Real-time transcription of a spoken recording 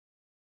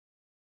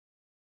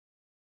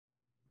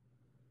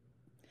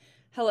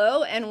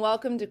Hello and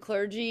welcome to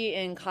Clergy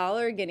in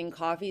Collar Getting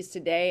Coffees.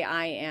 Today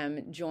I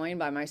am joined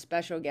by my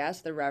special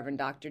guest, the Reverend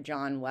Dr.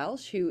 John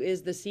Welch, who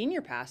is the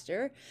senior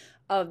pastor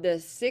of the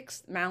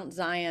 6th Mount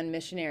Zion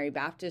Missionary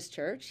Baptist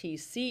Church.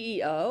 He's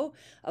CEO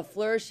of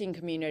Flourishing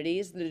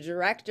Communities, the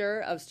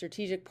director of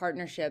strategic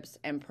partnerships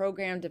and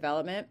program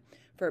development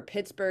for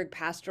Pittsburgh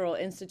Pastoral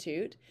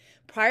Institute.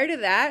 Prior to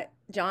that,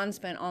 John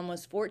spent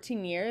almost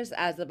 14 years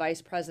as the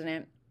vice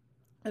president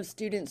of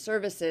Student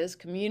Services,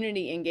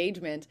 Community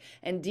Engagement,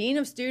 and Dean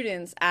of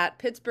Students at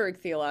Pittsburgh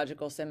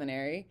Theological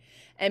Seminary.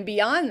 And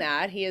beyond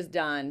that, he has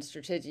done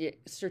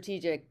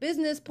strategic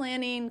business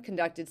planning,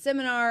 conducted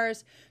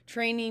seminars,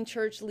 training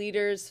church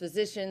leaders,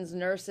 physicians,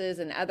 nurses,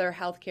 and other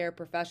healthcare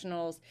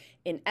professionals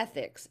in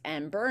ethics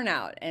and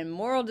burnout and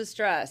moral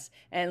distress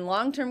and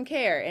long-term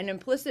care and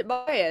implicit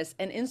bias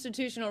and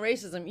institutional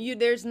racism.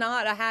 There's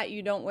not a hat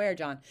you don't wear,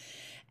 John.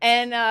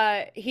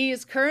 And he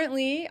is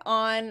currently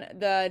on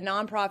the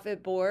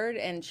nonprofit board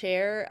and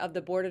chair of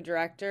the board of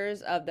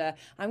directors of the,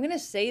 I'm going to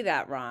say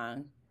that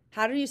wrong.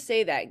 How do you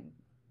say that?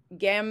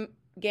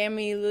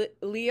 Gamaliel?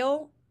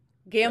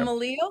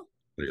 Gamaliel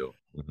Deal.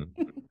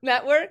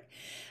 Network?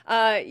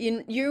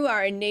 You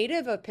are a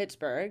native of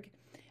Pittsburgh.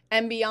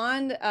 And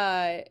beyond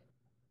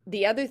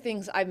the other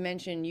things I've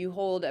mentioned, you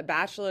hold a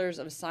bachelor's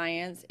of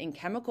science in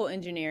chemical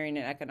engineering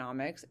and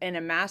economics and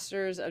a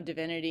master's of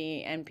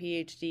divinity and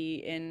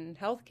PhD in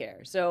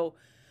healthcare. So,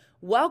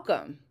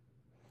 welcome.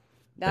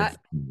 Thank That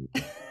you.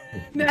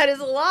 that is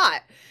a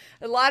lot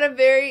of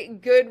very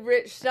good,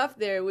 rich stuff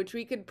there, which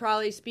we could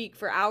probably speak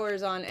for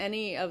hours on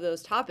any of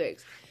those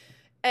topics.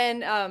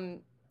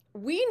 And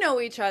we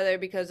know each other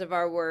because of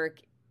our work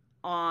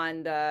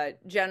on the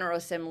General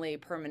Assembly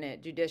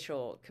Permanent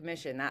Judicial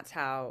Commission. That's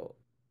how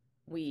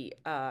we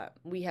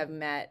have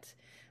met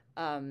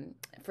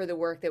for the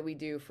work that we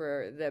do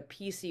for the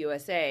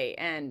PCUSA.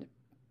 And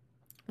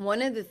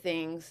one of the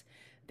things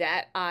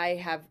that I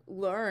have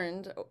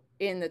learned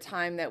in the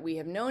time that we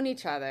have known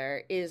each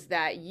other is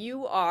that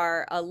you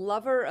are a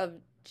lover of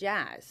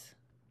jazz.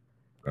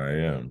 I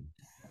am.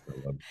 I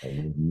love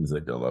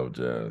music. I love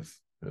jazz.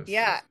 Yes.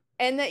 Yeah.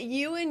 And that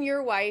you and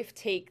your wife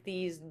take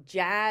these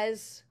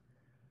jazz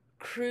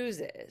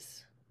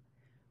cruises.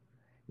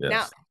 Now,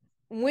 Yes.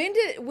 when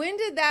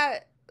did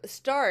that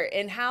start,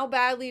 and how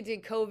badly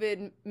did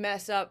COVID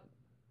mess up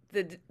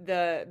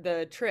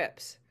the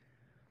trips?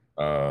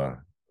 Uh,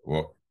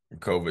 well,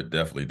 COVID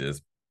definitely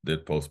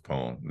did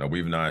postpone. Now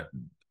we've not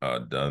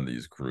done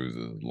these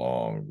cruises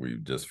long.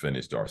 We've just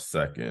finished our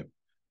second,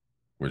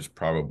 which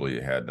probably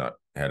had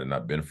it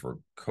not been for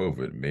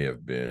COVID, may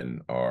have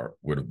been our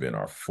would have been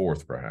our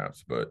fourth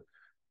perhaps. But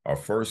our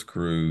first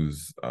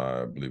cruise,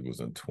 I believe, was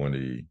in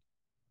 2019.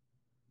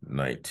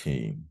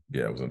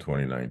 Yeah, it was in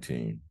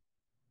 2019.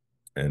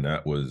 And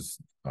that was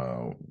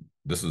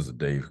this was the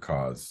Dave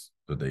Cos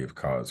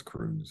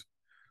cruise,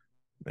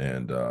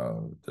 and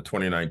the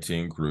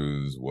 2019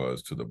 cruise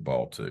was to the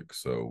Baltic.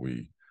 So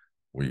we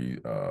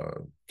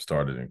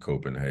started in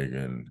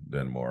Copenhagen,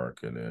 Denmark,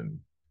 and then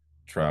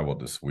traveled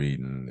to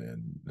Sweden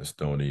and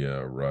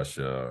Estonia,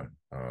 Russia,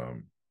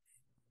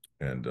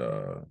 and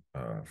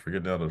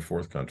forget now the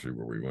fourth country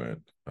where we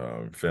went,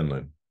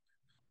 Finland.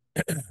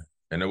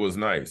 And it was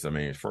nice. I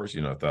mean, at first,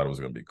 I thought it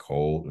was going to be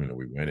cold.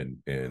 We went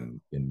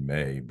in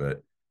May,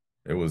 but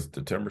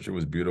the temperature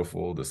was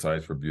beautiful, the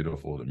sights were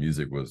beautiful, the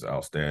music was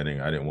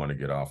outstanding. I didn't want to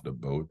get off the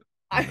boat.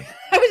 I,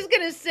 I was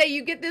gonna say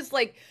you get this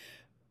like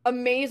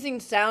amazing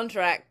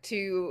soundtrack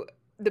to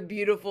the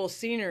beautiful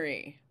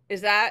scenery.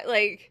 Is that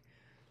like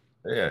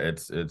Yeah,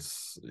 it's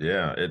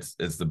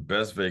the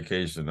best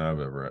vacation I've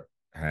ever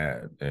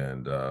had.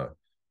 And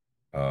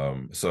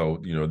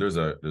so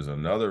there's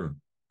another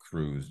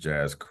cruise,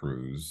 jazz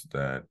cruise,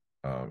 that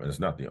and it's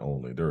not the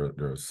only. There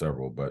are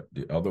several, but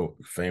the other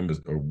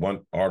famous or one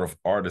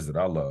artist that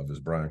I love is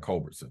Brian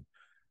Culbertson.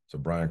 So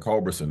Brian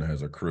Culbertson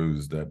has a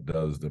cruise that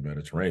does the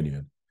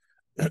Mediterranean,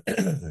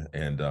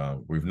 and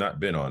we've not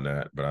been on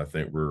that, but I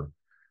think we're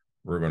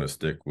going to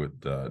stick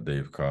with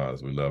Dave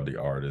Cos. We love the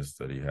artists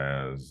that he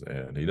has,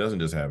 and he doesn't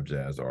just have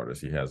jazz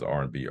artists; he has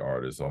R&B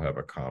artists. He'll have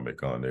a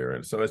comic on there,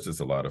 and so it's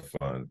just a lot of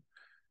fun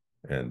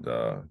and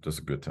just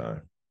a good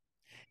time.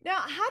 now?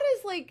 How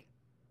does like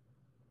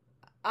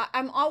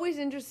I'm always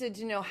interested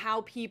to know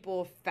how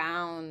people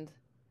found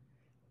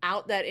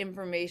out that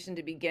information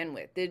to begin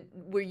with.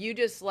 Were you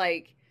just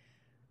like,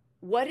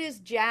 what is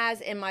jazz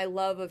and my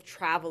love of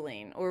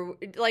traveling, or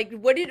like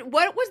what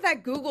was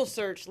that Google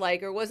search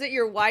like, or was it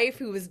your wife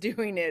who was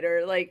doing it,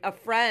 or like a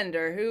friend,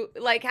 or who,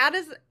 like, how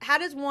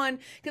does one,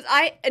 because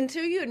I,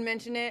 until you had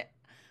mentioned it,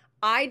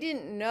 I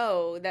didn't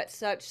know that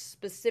such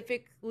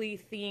specifically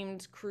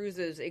themed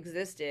cruises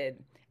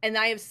existed, and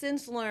I have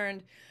since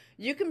learned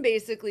you can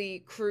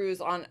basically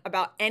cruise on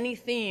about any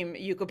theme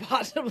you could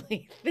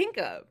possibly think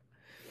of.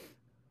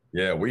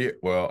 Yeah,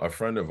 a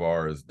friend of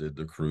ours did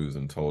the cruise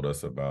and told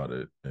us about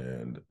it,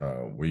 and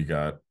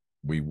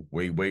we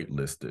wait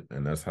listed,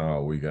 and that's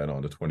how we got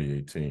on to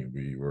 2018.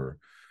 We were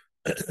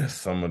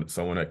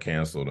someone had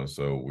canceled, and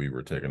so we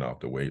were taken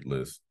off the wait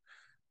list.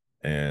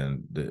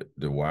 And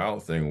the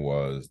wild thing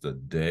was the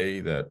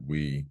day that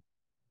we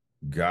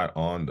got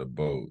on the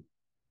boat,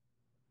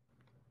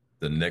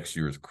 the next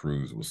year's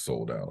cruise was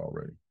sold out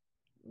already.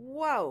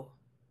 Whoa.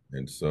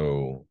 And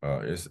so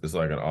it's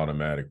like an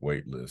automatic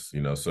wait list,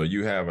 you know. So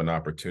you have an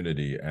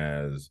opportunity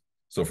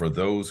so for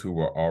those who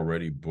were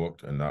already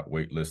booked and not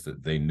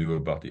waitlisted, they knew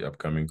about the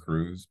upcoming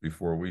cruise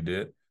before we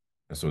did.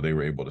 And so they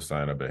were able to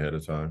sign up ahead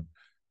of time.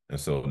 And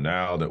so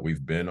now that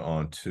we've been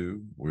on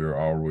two, we're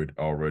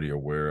already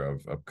aware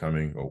of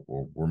upcoming,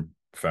 or in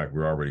fact,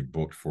 we're already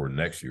booked for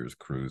next year's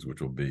cruise,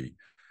 which will be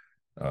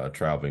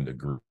traveling to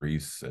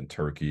Greece and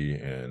Turkey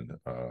and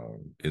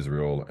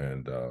Israel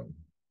and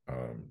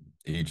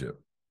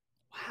Egypt.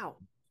 Wow.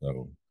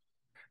 So,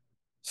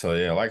 so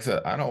yeah, like I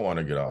said, I don't want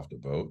to get off the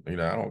boat. You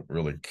know, I don't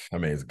really. I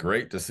mean, it's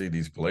great to see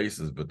these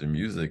places, but the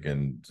music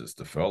and just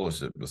the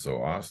fellowship is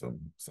so awesome.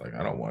 It's like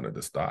I don't want it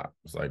to stop.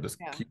 It's like just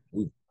Yeah. keep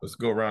moving. Let's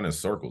go around in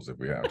circles if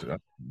we have to.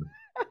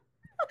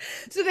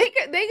 So they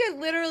could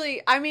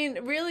literally, I mean,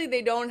 really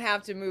they don't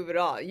have to move at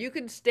all. You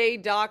could stay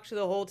docked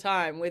the whole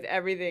time with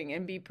everything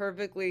and be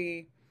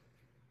perfectly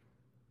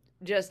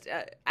just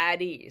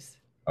at ease.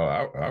 Oh,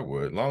 I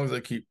would, as long as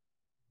they keep.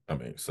 I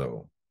mean,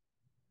 so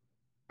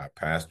I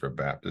pastor a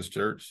Baptist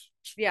church,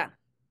 Yeah.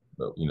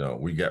 but you know,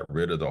 we got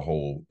rid of the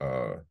whole,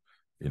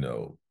 you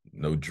know,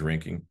 no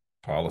drinking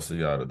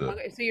policy out of the.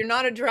 Okay, so you're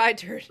not a dry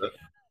turd.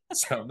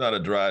 So I'm not a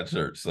dry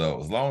church, so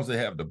as long as they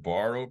have the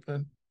bar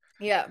open,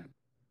 Yeah.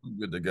 I'm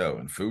good to go,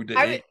 and food to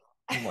I eat.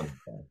 would I want to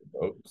talk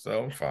about,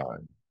 so I'm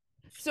fine.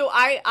 So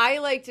I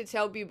like to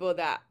tell people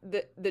that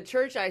the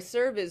church I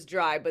serve is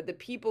dry, but the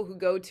people who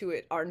go to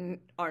it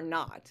are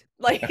not.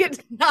 Like it's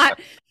not.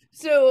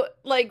 So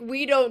like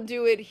we don't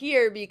do it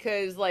here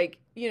because like,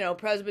 you know,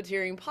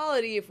 Presbyterian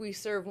polity, if we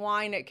serve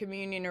wine at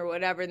communion or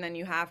whatever, then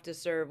you have to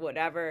serve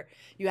whatever.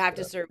 You have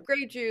to Yeah, serve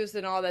grape juice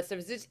and all that stuff.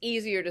 It's just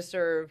easier to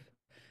serve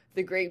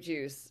the grape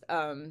juice.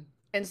 And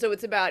so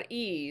it's about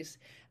ease.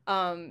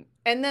 And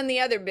then the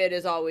other bit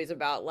is always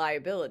about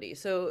liability.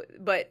 So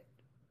but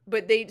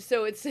they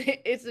so it's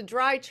a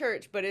dry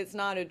church, but it's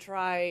not a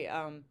dry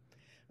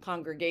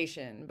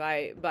congregation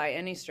by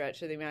any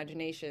stretch of the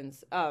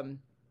imaginations.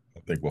 I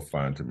think we'll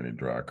find too many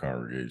dry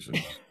congregations.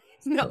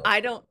 No, So,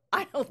 I don't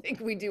think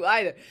we do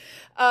either.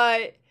 Uh,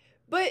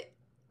 but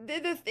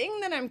the thing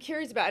that I'm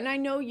curious about, and I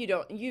know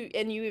you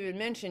even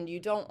mentioned you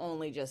don't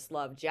only just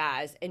love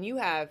jazz, and you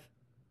have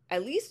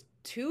at least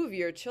two of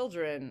your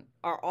children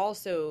are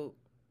also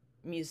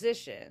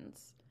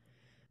musicians.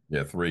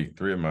 yeah, three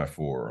of my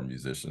four are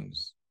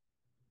musicians.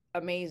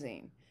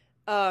 Amazing.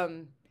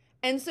 Um,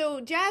 and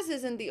so jazz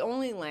isn't the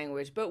only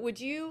language, but would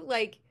you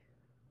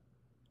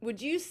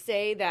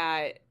say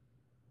that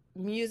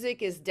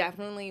music is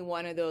definitely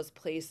one of those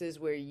places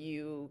where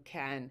you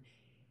can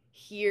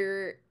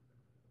hear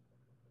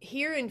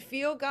hear and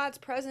feel God's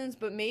presence,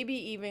 but maybe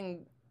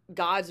even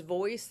God's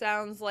voice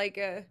sounds like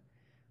a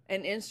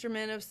an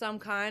instrument of some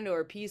kind or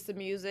a piece of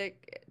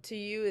music to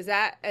you? Has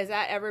that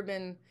ever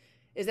been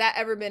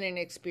an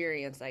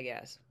experience, I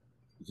guess?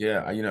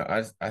 Yeah, you know,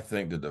 I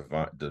think the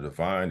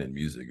divine and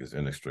music is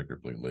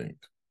inextricably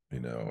linked.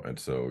 You know, and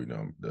so you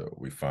know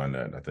we find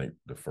that I think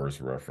the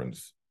first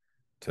reference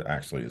to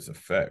actually its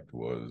effect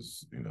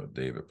was you know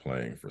David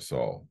playing for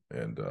Saul,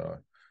 and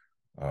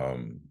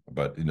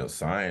but you know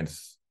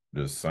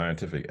there's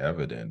scientific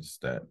evidence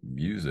that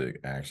music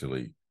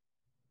actually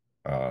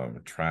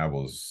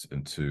travels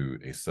into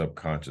a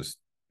subconscious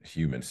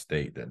human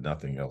state that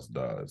nothing else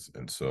does.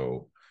 And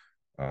so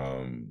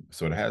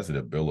it has the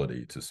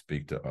ability to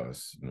speak to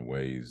us in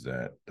ways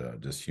that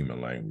just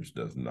human language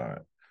does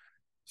not.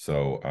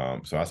 So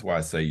that's why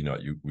I say, you know,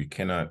 we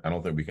cannot, I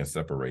don't think we can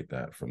separate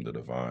that from the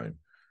divine.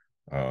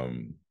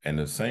 And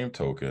the same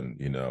token,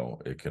 you know,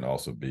 it can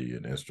also be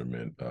an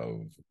instrument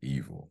of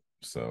evil.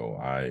 So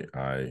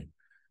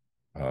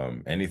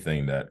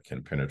anything that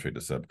can penetrate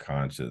the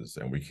subconscious,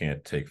 and we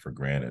can't take for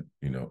granted,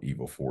 you know,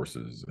 evil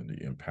forces and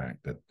the impact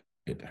that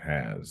it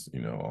has,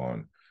 you know,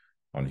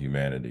 on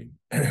humanity.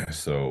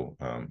 So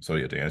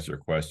yeah, to answer your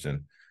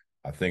question,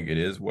 I think it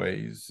is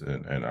ways,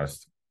 and I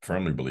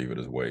firmly believe it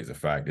is ways. In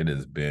fact, it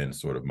has been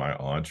sort of my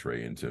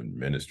entree into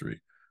ministry.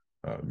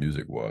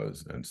 Music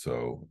was, and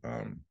so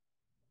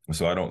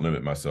I don't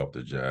limit myself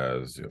to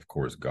jazz, of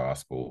course,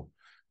 gospel,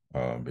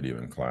 but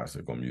even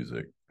classical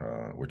music,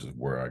 which is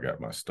where I got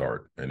my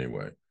start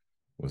anyway,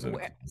 was in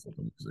Where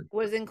classical music.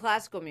 was in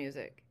classical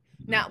music.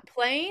 Mhm. Now,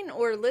 playing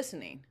or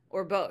listening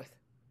or both?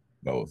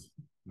 Both.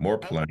 More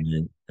Okay.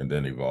 playing and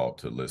then evolved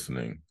to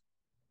listening,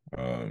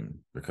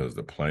 because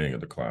the playing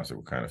of the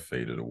classical kind of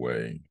faded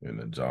away and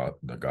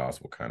the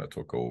gospel kind of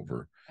took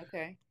over.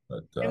 Okay.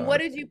 But And what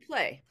did you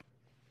play?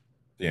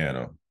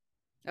 piano,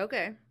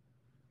 Okay.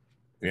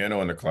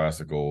 piano and the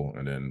classical,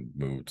 and then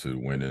moved to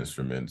wind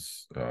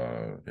instruments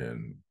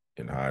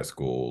in high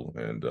school,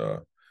 and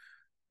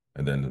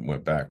then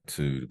went back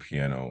to the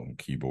piano and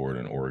keyboard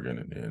and organ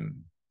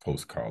in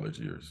post college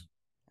years.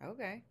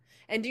 Okay.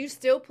 And do you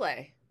still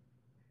play?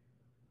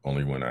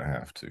 Only when I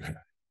have to.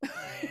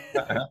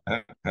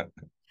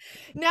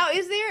 Now,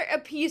 is there a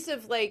piece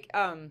of like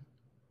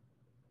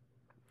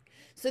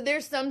So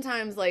there's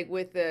sometimes like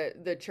with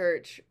the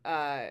church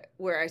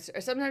where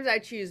sometimes I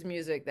choose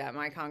music that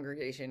my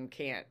congregation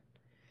can't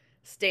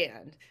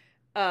stand.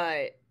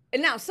 Uh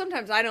and now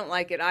sometimes I don't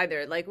like it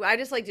either. Like I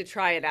just like to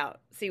try it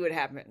out, see what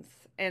happens.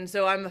 And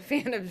so I'm a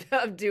fan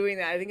of doing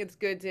that. I think it's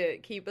good to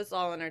keep us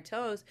all on our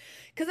toes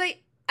cuz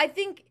I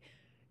think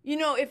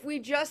if we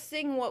just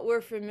sing what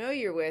we're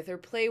familiar with or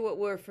play what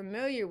we're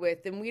familiar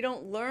with, then we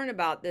don't learn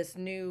about this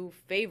new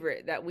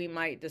favorite that we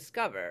might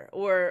discover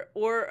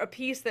or a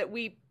piece that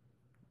we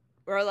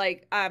or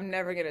like I'm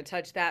never going to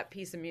touch that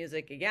piece of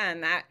music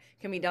again. That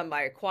can be done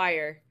by a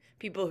choir,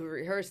 people who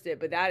rehearsed it,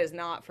 but that is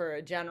not for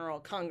a general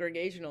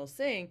congregational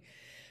sing.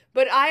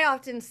 But I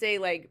often say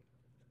like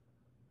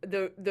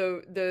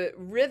the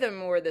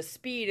rhythm or the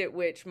speed at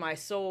which my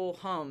soul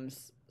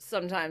hums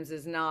sometimes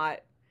is not,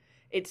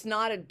 it's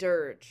not a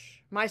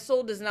dirge. My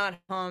soul does not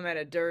hum at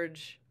a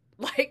dirge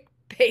like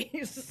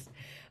pace.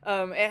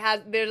 It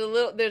has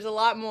there's a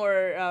lot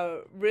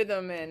more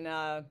rhythm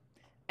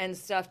and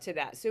stuff to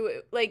that. So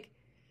like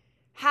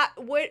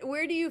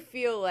where do you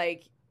feel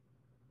like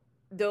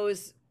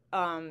those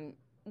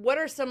what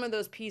are some of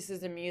those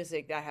pieces of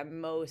music that have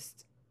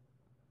most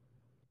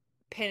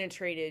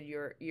penetrated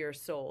your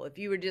soul, if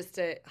you were just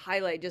to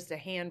highlight just a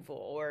handful?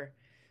 Or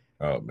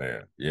Oh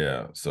man,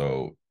 yeah.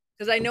 So,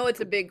 because I know it's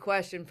a big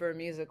question for a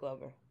music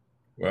lover.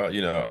 well,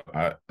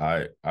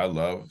 I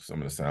love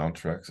some of the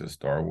soundtracks of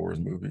Star Wars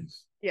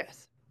movies.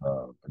 Yes.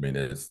 I mean,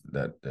 it's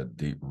that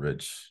deep,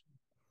 rich,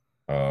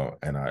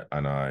 and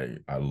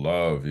I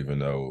love, even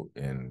though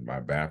in my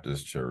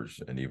Baptist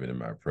church and even in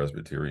my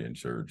Presbyterian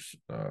church,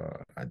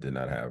 I did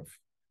not have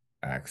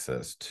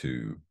access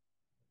to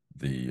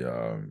the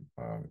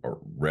or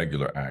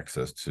regular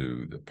access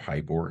to the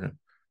pipe organ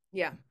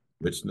Yeah.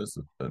 richness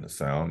and the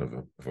sound of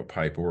a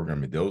pipe organ. I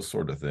mean, those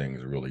sort of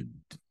things really,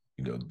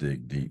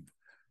 dig deep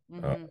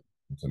uh, Mm-hmm.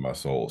 into my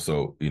soul.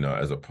 So,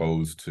 as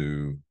opposed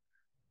to,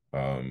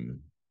 um,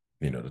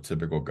 the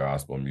typical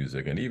gospel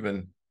music and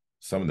even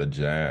some of the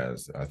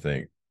jazz, I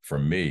think for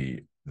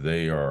me,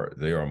 they are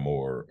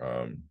more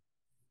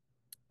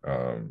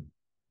um,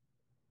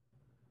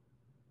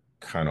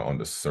 kind of on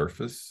the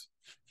surface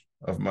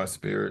of my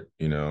spirit,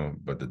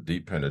 but the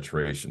deep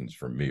penetrations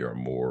for me are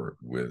more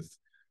with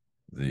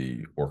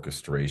the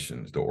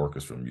orchestrations, the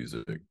orchestra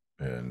music,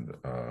 and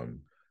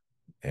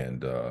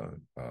and uh,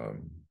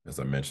 as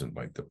I mentioned,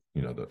 like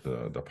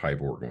the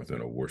pipe organ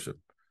within a worship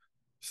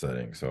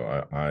setting. So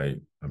I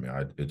mean,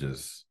 it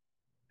just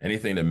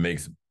anything that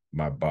makes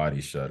my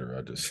body shudder,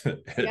 I just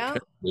it Yeah.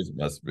 penetrates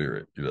my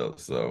spirit,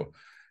 So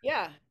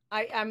Yeah.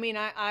 I mean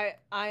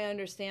I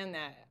understand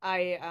that.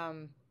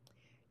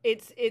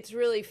 It's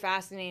really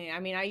fascinating. I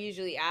mean, I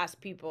usually ask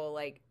people,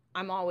 like,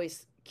 I'm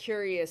always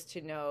curious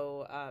to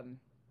know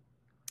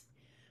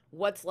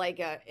what's like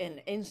an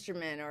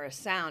instrument or a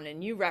sound,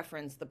 and you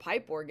reference the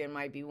pipe organ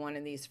might be one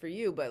of these for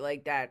you, but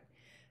like that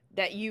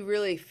you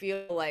really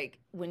feel like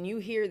when you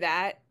hear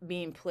that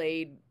being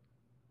played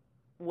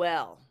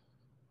well,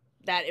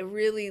 that it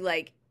really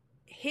like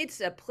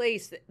hits a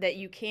place that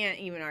you can't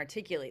even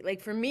articulate.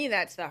 Like for me,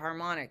 that's the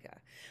harmonica.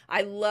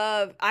 I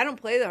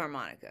don't play the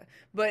harmonica,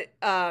 but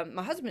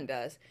my husband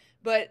does.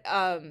 But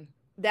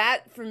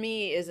that for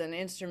me is an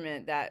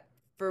instrument that,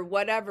 for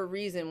whatever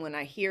reason, when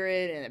I hear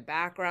it in the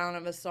background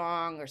of a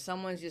song or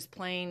someone's just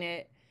playing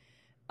it,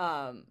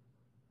 um,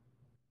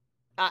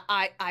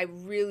 I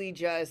really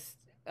just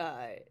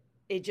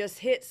it just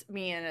hits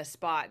me in a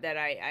spot that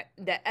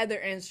that other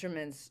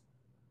instruments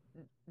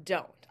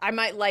don't. I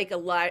might like a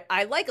lot.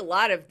 I like a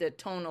lot of the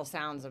tonal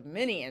sounds of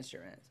many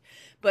instruments,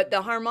 but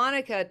the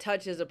harmonica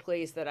touches a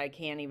place that I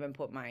can't even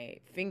put my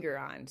finger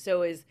on.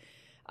 So is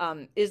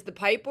the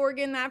pipe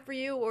organ that for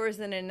you, or is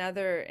it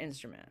another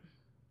instrument?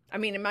 I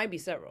mean, it might be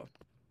several.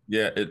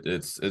 yeah,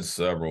 it's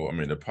several. I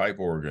mean, the pipe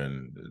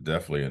organ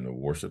definitely in the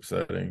worship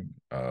setting.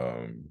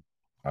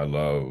 I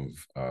love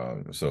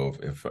so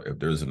if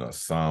there's an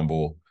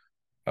ensemble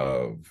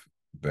of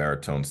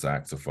baritone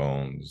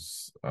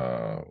saxophones,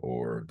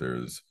 or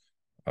there's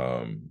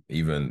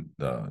even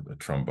the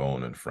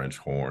trombone and French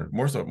horn,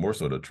 more so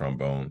the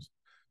trombones.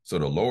 So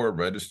the lower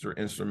register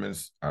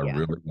instruments I Yeah.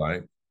 really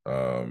like.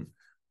 Um,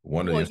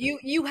 one of Well, the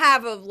you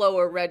have a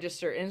lower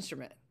register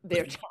instrument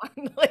there,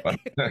 John. Like,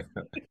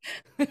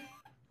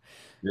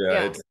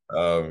 yeah, yeah. it's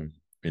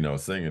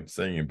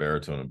singing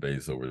baritone and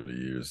bass over the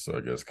years. So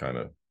I guess kind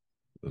of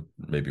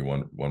maybe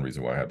one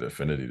reason why I have the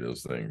affinity to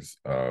those things.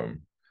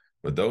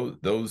 But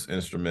those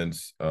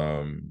instruments,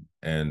 and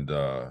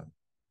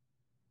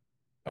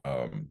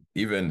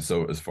even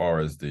so, as far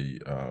as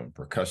the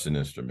percussion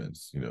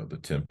instruments, the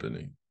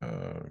timpani,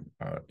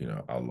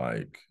 I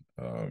like,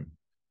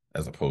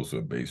 as opposed to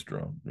a bass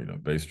drum.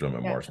 Bass drum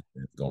and Yeah. marching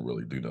bands don't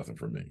really do nothing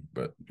for me.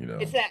 But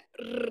It's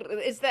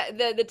that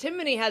the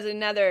timpani has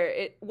another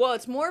well,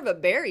 it's more of a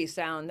Barry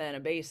sound than a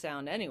bass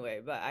sound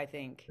anyway, but I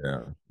think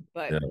yeah,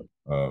 but yeah.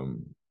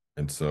 Um,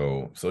 and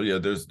so yeah,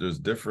 there's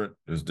different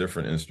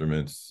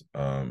instruments.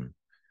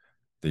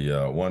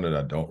 The one that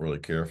I don't really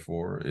care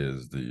for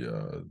is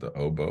the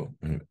oboe.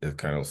 It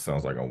kind of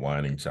sounds like a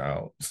whining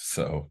child.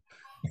 So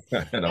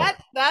You know.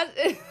 That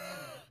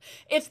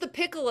it's the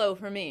piccolo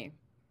for me.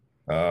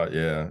 Yeah,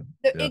 yeah,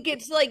 It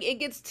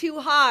gets too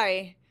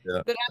high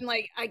yeah, that I'm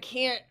like I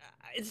can't.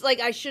 It's like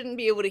I shouldn't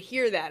be able to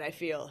hear that. I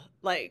feel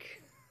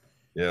like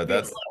yeah.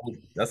 feel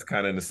That's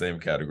kind of in the same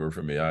category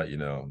for me.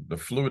 The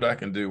flute I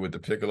can do with the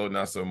piccolo,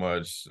 not so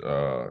much,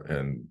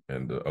 and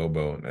the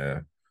oboe,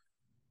 nah.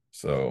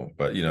 So,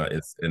 but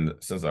it's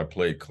since I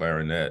played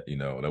clarinet,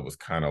 that was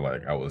kind of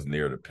like I was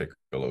near the piccolo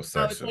oh, it's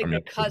section. I like mean,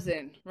 a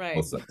cousin, piccolo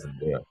right? section,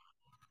 yeah.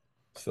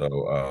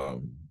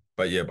 So,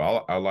 but yeah,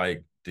 but I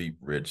like deep,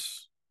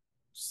 rich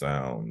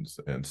sounds,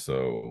 and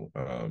so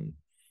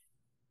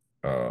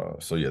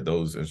yeah,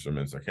 those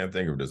instruments. I can't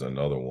think of there's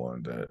another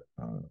one that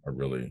I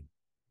really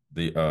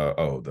the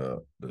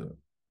the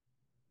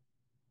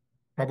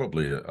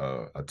probably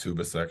a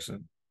tuba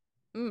section.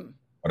 Mm,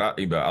 But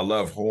I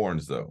love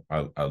horns though.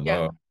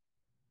 yeah.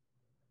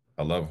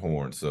 I love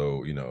horns.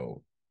 So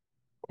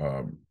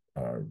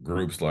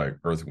groups like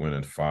Earth, Wind,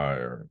 and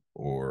Fire,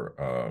 or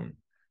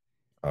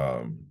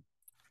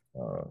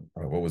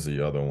what was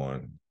the other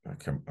one?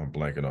 I'm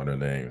blanking on their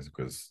names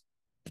because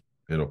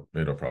it'll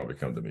probably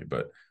come to me.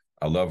 But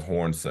I love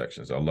horn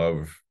sections. I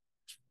love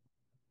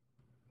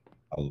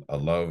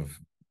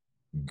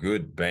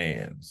good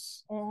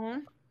bands, Mm-hmm.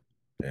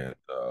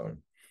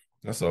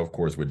 and so of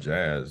course with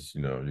jazz,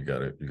 you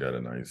got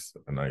a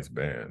nice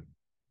band.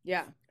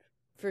 Yeah,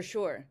 for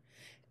sure.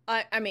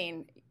 I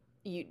mean,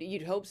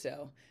 you'd hope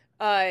so.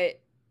 Uh,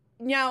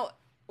 now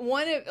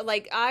one of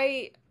like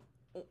I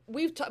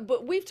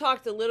but we've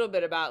talked a little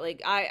bit about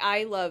like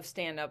I love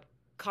stand up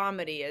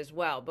comedy as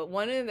well. But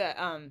one of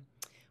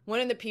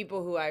the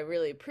people who I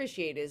really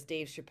appreciate is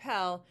Dave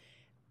Chappelle,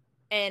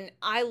 and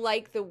I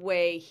like the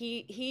way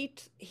he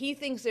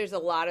thinks there's a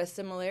lot of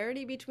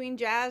similarity between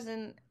jazz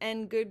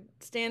and good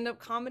stand up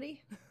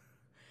comedy.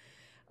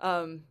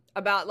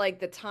 About like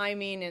the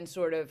timing and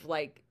sort of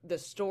like the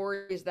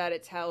stories that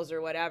it tells or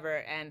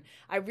whatever. And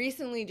I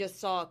recently just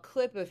saw a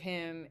clip of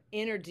him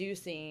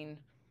introducing,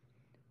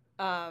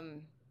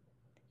 um,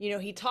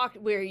 he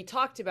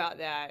talked about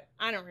that.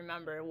 I don't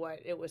remember what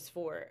it was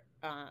for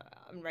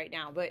right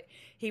now, but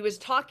he was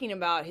talking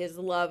about his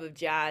love of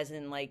jazz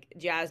and like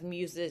jazz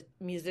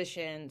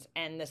musicians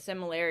and the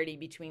similarity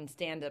between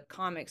stand-up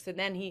comics. And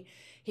then he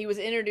was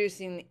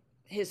introducing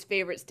his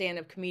favorite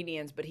stand-up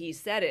comedians, but he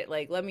said it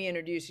like, let me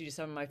introduce you to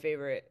some of my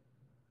favorite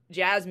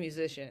jazz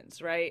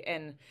musicians, right?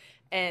 And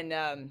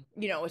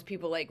it was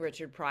people like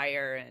Richard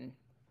Pryor and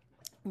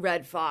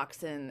Red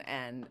Fox and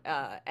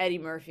Eddie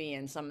Murphy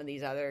and some of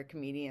these other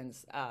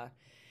comedians. I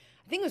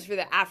think it was for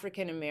the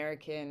African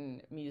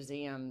American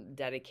Museum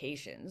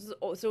dedications.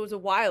 So it was a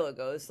while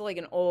ago. It's like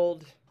an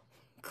old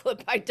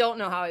clip. I don't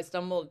know how I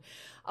stumbled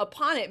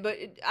upon it, but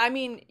I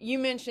mean, you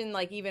mentioned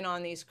like even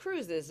on these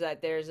cruises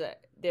that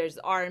there's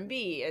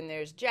R&B and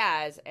there's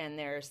jazz and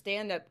there's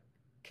stand-up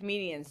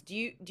comedians.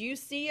 Do you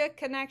see a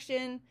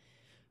connection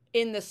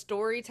in the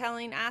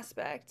storytelling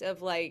aspect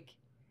of like,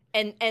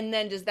 and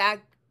then does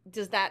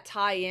that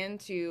tie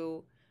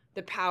into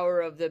the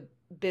power of the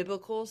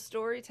biblical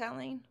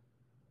storytelling?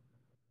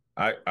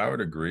 I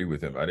would agree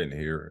with him. I didn't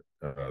hear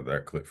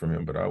that clip from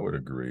him, but I would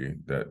agree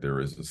that there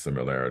is a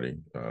similarity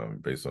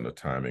based on the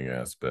timing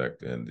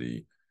aspect and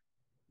the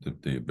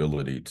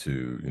ability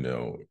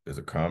to, as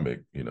a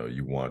comic,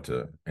 you want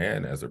to,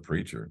 and as a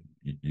preacher,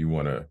 you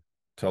want to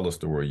tell a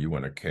story, you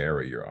want to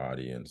carry your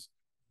audience.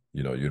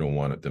 You don't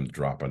want them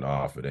dropping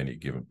off at any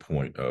given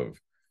point of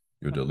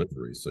your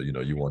delivery. So,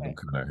 you want them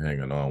Right. kind of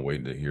hanging on,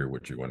 waiting to hear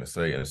what you're going to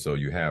say. And so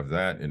you have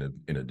that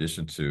in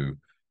addition to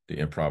the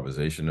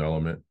improvisation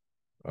element,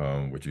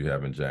 which you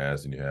have in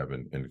jazz and you have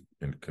in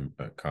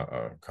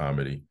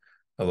comedy.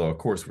 Although, of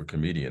course, for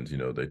comedians,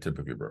 they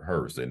typically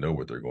rehearse. They know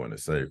what they're going to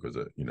say because,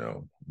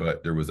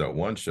 but there was that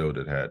one show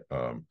that had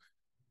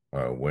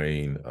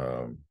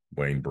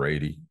Wayne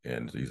Brady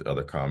and these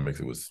other comics.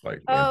 It was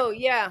like Oh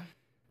yeah.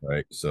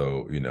 right.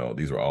 So,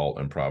 these were all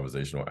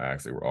improvisational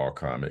acts. They were all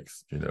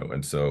comics,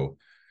 and so,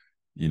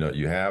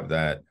 you have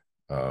that,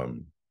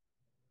 um,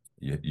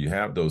 you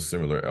have those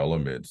similar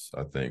elements,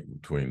 I think,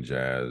 between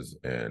jazz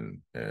and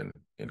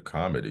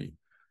comedy.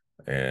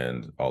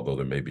 And although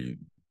there may be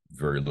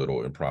very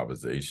little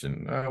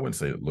improvisation, I wouldn't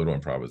say little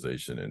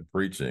improvisation in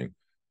preaching,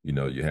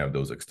 you have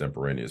those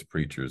extemporaneous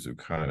preachers who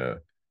kind of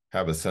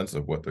have a sense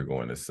of what they're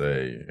going to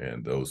say.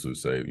 And those who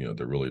say,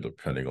 they're really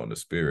depending on the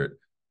spirit,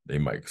 they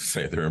might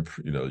say they're,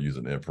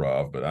 using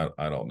improv, but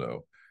I don't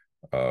know.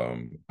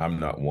 I'm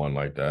not one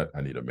like that. I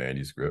need a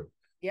manuscript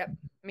Yep.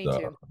 Me uh,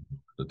 too.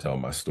 to tell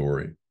my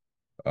story.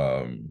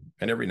 And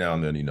every now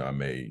and then, I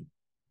may,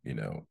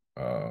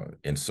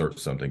 insert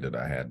something that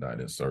I had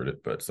not inserted,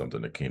 but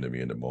something that came to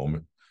me in the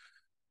moment.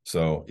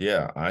 So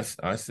yeah,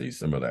 I see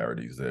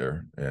similarities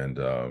there, and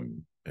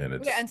Yeah,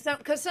 it's and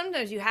because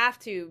sometimes you have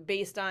to,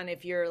 based on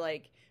if you're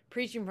like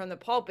preaching from the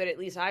pulpit. At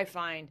least I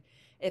find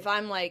if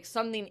I'm like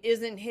something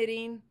isn't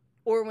hitting,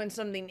 or when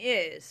something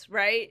is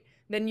right,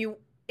 then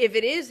if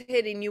it is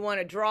hitting, you want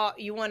to draw,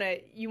 you want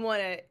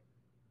to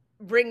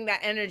bring that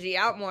energy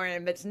out more.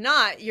 And if it's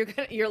not,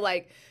 you're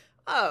like,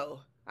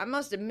 oh, I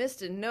must have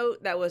missed a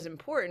note that was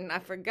important. I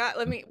forgot.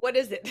 What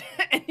is it?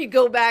 And you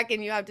go back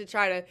and you have to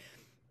try to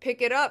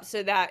pick it up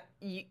so that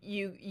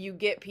you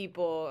get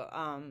people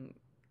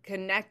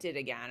connected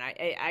again.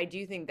 I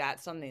do think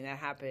that's something that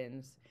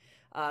happens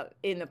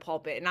in the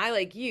pulpit, and I,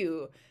 like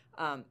you,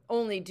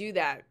 only do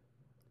that.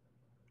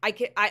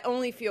 I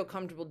only feel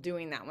comfortable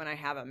doing that when I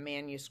have a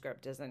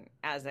manuscript as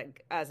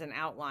an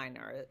outline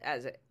or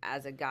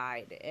as a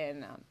guide,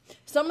 and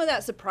some of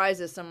that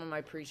surprises some of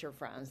my preacher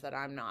friends that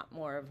I'm not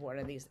more of one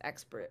of these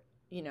expert,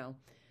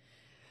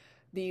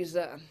 these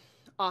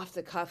off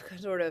the cuff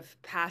sort of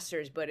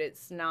pastors, but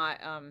it's not.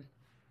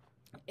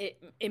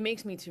 It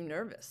makes me too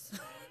nervous.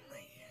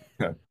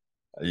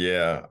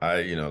 Yeah,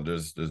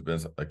 there's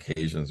been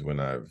occasions when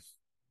I've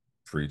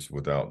preached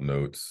without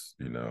notes.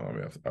 I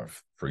mean,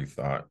 I've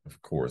pre-thought, of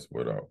course,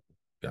 what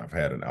I've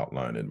had an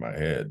outline in my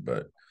head,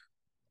 but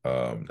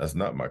that's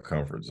not my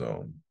comfort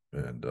zone.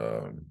 And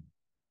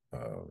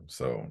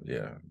so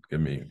yeah,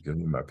 give me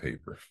my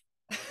paper.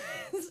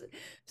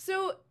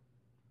 So,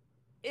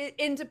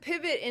 and to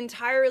pivot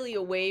entirely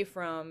away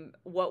from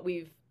what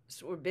we've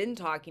sort of been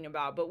talking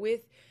about, but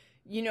with,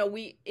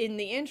 we in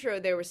the intro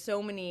there were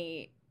so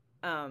many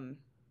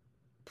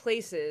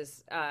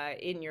places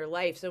in your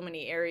life, so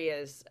many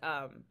areas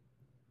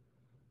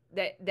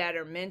that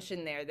are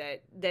mentioned there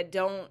that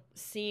don't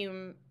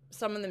seem,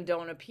 some of them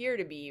don't appear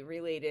to be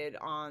related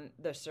on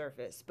the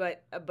surface,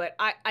 but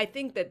I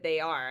think that they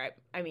are.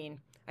 I mean,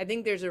 I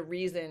think there's a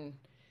reason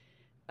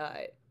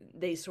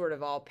they sort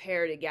of all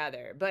pair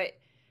together. But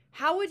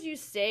how would you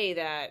say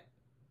that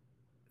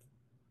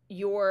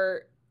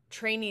your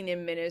training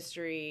in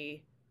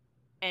ministry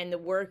and the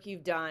work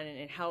you've done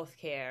in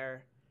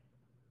healthcare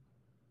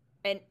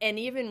and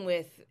even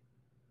with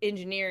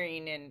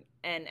engineering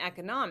and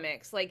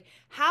economics, like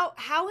how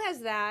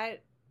has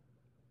that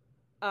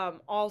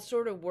all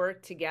sort of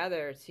worked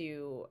together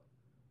to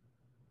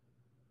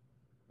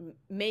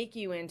make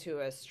you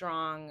into a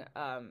strong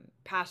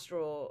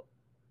pastoral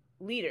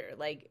leader?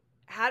 Like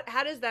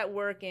how does that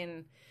work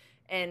in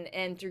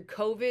and through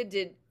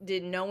COVID,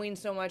 did knowing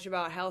so much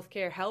about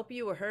healthcare help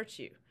you or hurt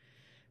you?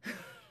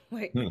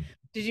 Like,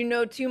 did you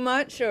know too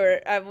much, or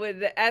with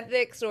the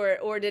ethics,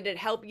 or did it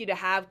help you to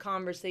have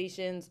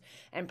conversations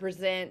and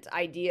present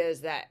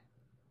ideas that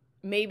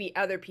maybe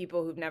other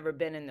people who've never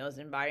been in those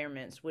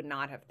environments would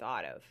not have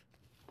thought of?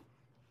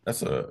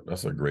 That's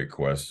a great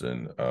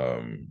question.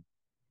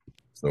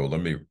 So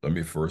let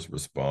me first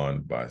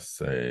respond by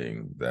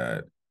saying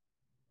that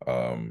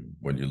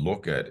when you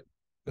look at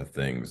the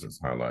things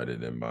that's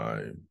highlighted in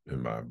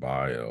my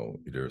bio,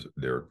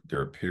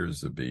 there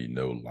appears to be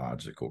no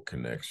logical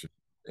connection,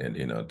 and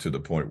to the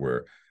point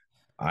where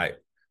I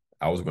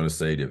I was going to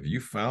say, if you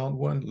found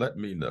one, let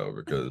me know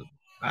because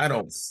I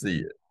don't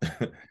see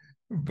it.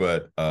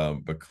 But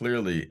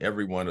clearly,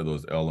 every one of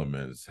those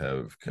elements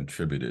have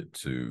contributed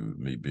to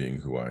me being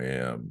who I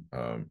am,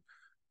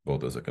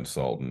 both as a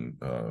consultant,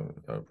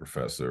 a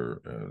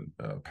professor, and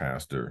a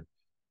pastor.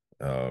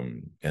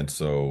 And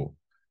so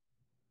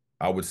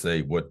I would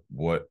say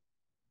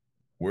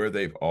where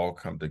they've all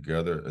come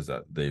together is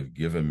that they've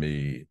given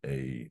me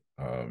an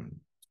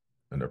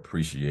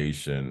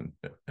appreciation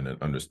and an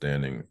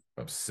understanding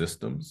of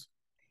systems.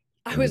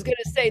 I And was going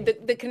to say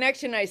the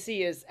connection I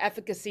see is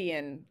efficacy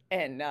and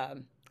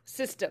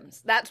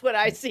systems. That's what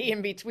I see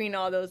in between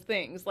all those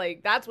things.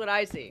 Like that's what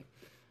I see.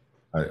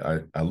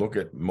 I look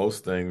at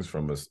most things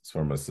from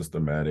a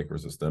systematic or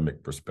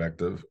systemic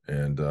perspective,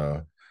 and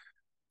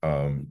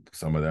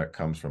some of that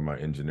comes from my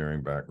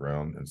engineering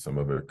background, and some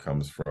of it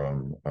comes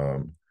from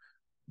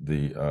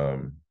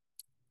the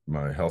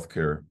my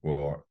healthcare.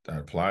 Well, I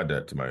applied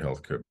that to my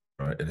healthcare.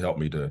 It helped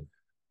me to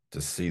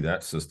see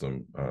that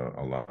system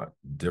a lot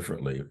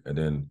differently, and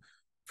then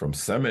from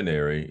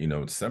seminary,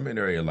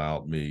 seminary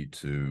allowed me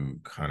to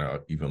kind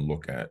of even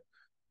look at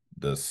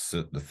the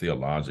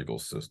theological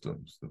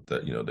systems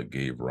that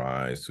gave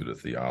rise to the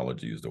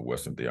theologies, the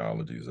Western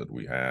theologies that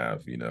we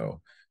have,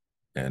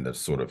 and that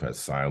sort of has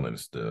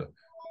silenced the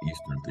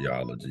Eastern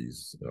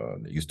theologies,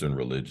 the Eastern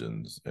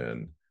religions,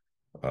 and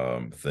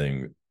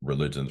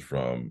religions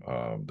from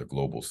the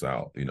global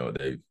South.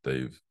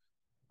 They've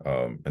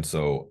and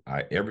so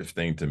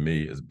everything to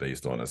me is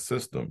based on a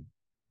system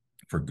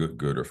for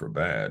good or for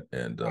bad,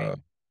 Right.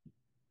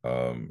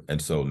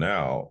 and so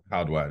now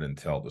how do I then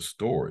tell the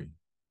story?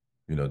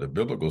 The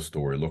biblical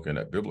story, looking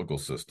at biblical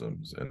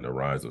systems and the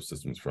rise of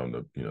systems from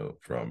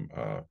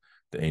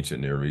the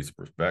ancient Near East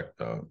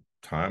perspective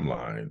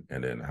timeline,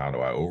 and then how do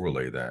I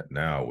overlay that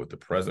now with the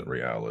present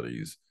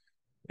realities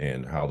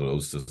and how do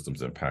those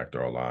systems impact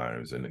our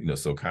lives? And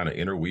so kind of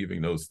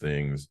interweaving those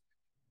things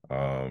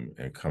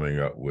and coming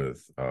up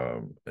with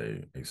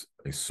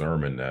a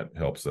sermon that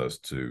helps us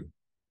to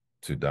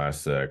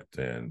dissect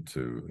and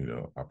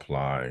to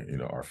apply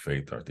our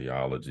faith, our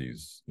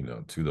theologies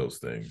to those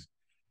things.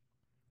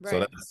 So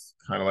Right. that's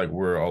kind of like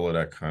where all of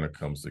that kind of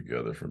comes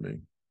together for me.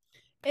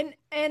 And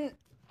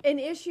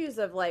issues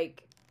of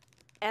like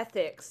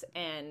ethics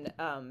and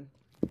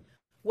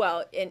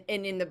Well, and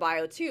in the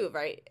bio too,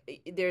 right?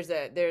 There's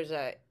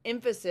a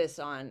emphasis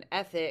on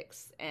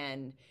ethics,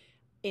 and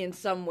in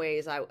some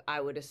ways, I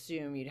would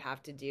assume you'd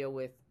have to deal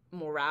with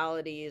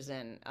moralities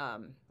and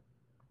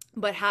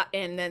but how,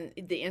 and then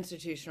the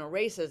institutional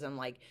racism,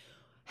 like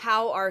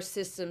how our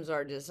systems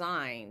are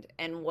designed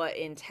and what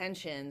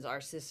intentions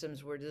our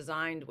systems were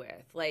designed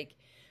with. Like,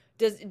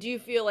 do you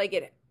feel like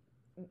it,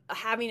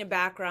 having a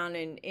background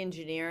in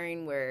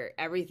engineering where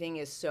everything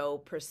is so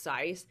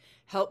precise,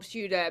 helps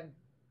you to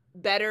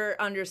better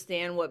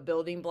understand what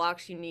building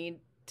blocks you need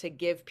to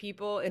give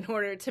people in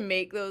order to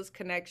make those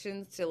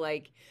connections to,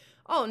 like,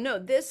 oh no,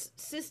 this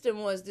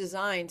system was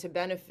designed to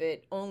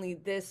benefit only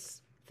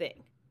this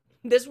thing.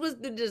 This was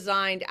the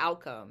designed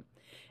outcome.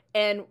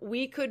 And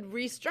we could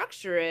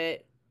restructure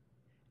it,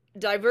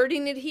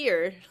 diverting it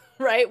here,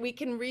 right? We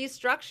can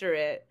restructure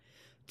it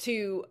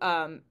to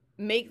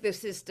make the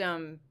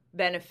system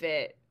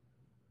benefit,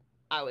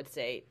 I would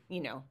say,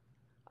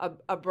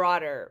 a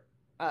broader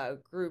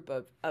group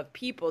of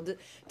people.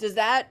 Does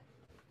that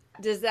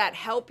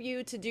help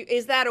you to do?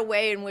 Is that a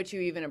way in which you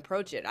even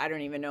approach it? I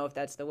don't even know if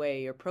that's the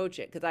way you approach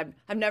it, because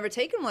I've never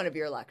taken one of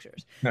your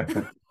lectures.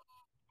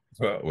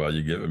 Well,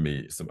 you're giving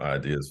me some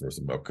ideas for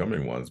some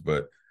upcoming ones,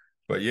 but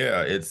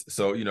yeah, it's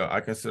so,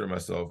 I consider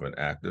myself an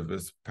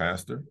activist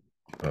pastor,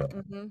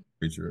 Mm-hmm.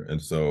 preacher, and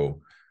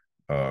so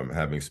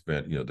having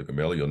spent, the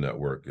Gamaliel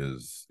Network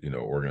is,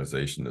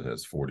 organization that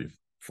has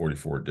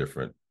 44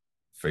 different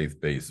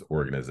faith-based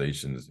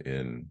organizations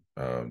in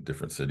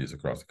different cities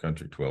across the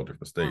country, 12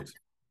 different states.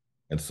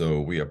 And so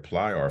we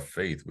apply our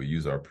faith, we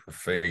use our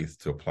faith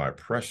to apply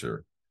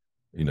pressure,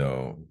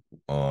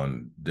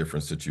 on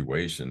different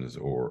situations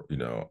or,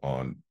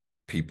 on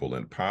people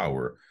in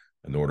power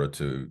in order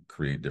to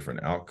create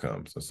different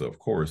outcomes. And so, of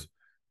course,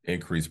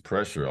 increased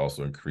pressure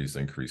also increased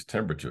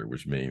temperature,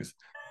 which means,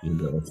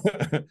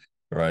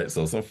 right.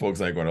 So some folks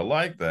ain't going to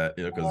like that,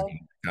 because it's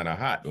kind of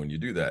hot when you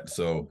do that.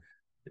 So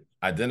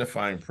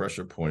identifying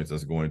pressure points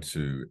that's going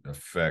to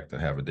affect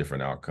and have a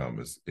different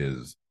outcome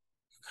is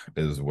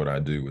what I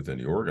do within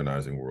the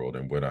organizing world,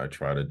 and what I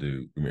try to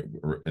do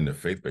in the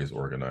faith-based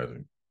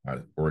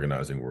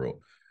organizing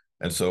world.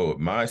 And so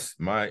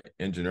my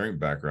engineering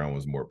background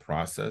was more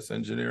process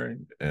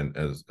engineering, and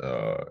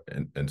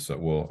so,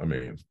 well, I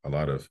mean, a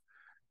lot of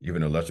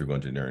even electrical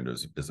engineering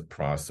is a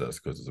process,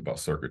 because it's about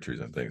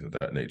circuitries and things of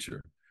that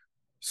nature.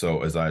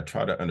 So as I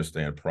try to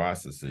understand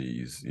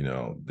processes,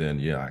 then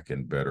yeah, I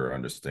can better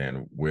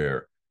understand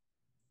where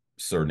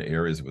certain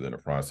areas within a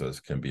process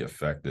can be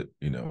affected,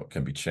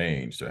 can be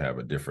changed to have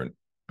a different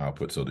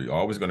output. So you're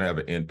always going to have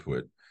an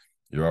input.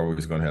 You're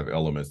always going to have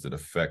elements that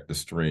affect the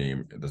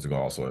stream. That's going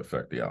to also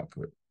affect the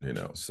output,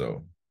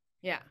 so.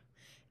 Yeah.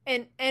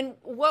 And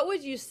what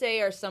would you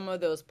say are some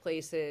of those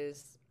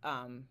places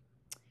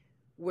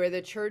where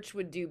the church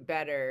would do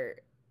better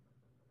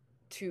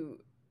to,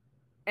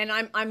 and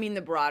I mean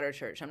the broader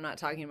church, I'm not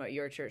talking about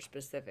your church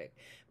specific,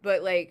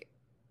 but like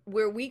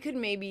where we could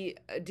maybe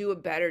do a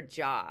better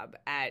job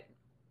at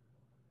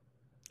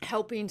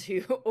helping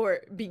to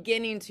or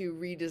beginning to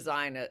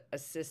redesign a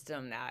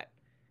system that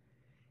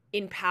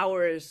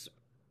empowers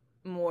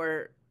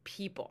more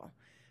people,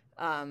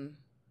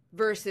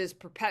 versus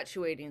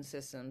perpetuating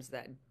systems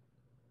that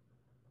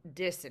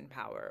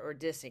disempower or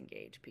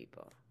disengage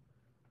people?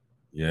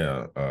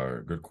 Yeah,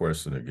 good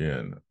question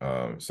again.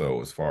 So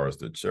as far as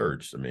the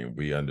church, I mean,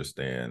 we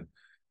understand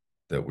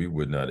that we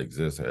would not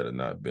exist had it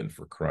not been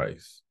for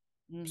Christ.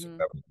 So Mm-hmm.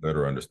 have a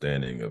better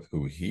understanding of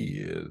who he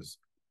is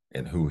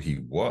and who he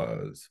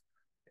was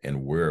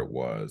and where it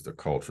was, the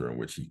culture in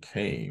which he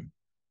came,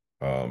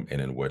 and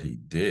in what he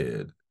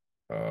did,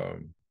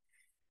 um,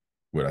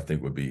 what I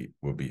think would be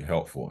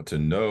helpful to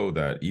know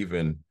that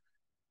even,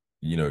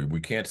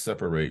 we can't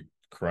separate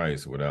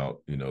Christ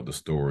without, the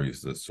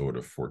stories that sort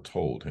of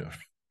foretold him.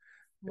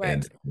 Right.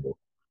 And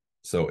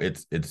so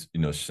it's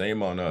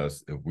shame on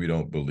us if we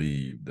don't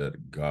believe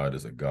that God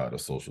is a God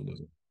of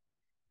socialism,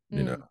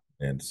 you know. Mm.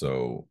 And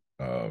so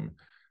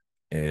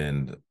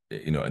and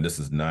and this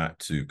is not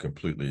to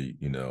completely,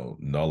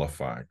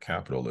 nullify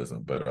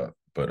capitalism, but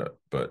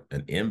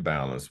an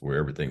imbalance where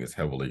everything is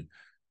heavily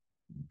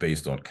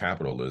based on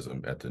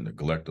capitalism at the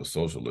neglect of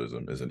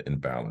socialism is an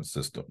imbalanced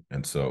system.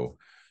 And so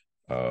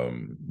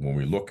when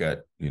we look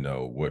at,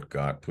 what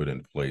God put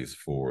in place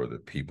for the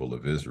people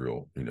of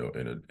Israel, in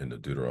the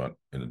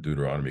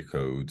Deuteronomy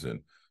codes and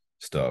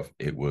stuff,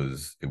 it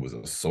was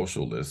a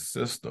socialist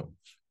system.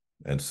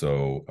 And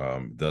so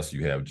thus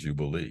you have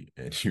Jubilee,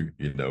 and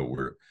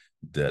where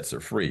debts are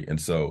free. And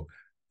so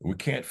we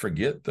can't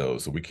forget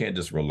those. So we can't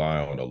just rely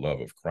on the love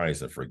of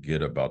Christ and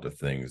forget about the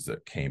things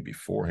that came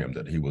before him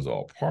that he was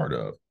all part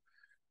of.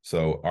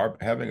 So our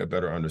having a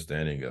better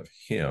understanding of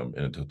him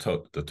and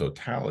the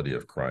totality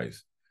of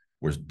Christ,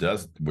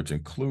 which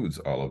includes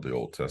all of the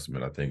Old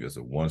Testament, I think is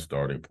a one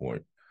starting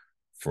point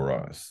for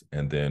us.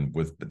 And then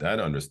with that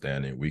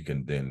understanding, we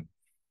can then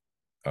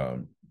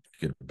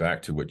get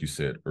back to what you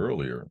said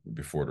earlier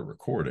before the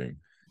recording,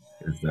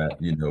 is that,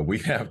 we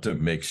have to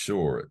make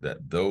sure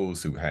that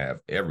those who have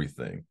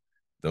everything,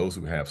 those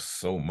who have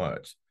so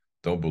much,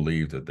 don't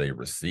believe that they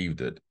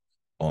received it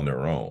on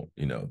their own.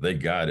 They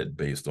got it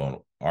based on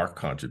our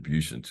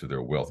contribution to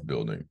their wealth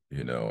building,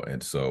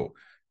 and so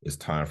it's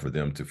time for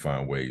them to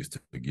find ways to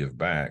give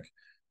back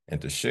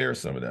and to share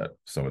some of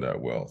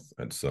that wealth.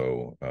 And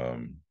so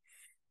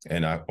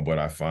what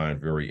I find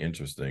very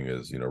interesting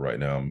is, right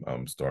now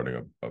I'm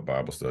starting a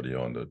Bible study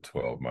on the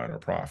 12 minor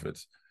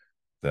prophets.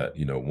 That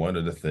one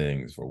of the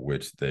things for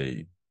which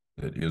that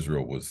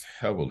Israel was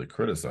heavily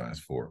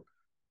criticized for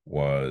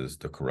was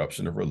the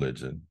corruption of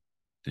religion,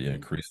 the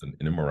increase in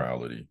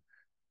immorality,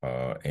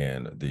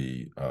 and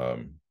the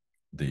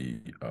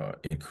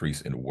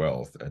increase in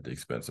wealth at the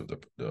expense of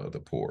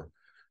the poor.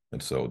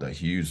 And so the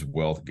huge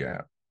wealth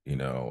gap,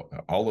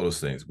 all of those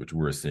things which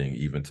we're seeing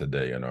even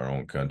today in our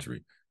own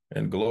country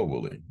and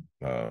globally,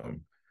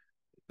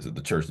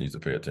 the church needs to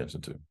pay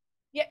attention to.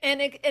 Yeah,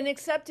 and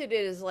accepted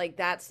it as like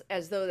that's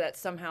as though that's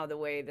somehow the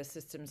way the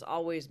system's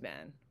always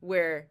been.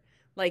 Where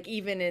like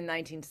even in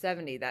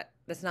 1970,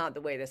 that's not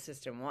the way the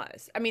system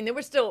was. I mean, there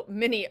were still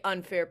many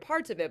unfair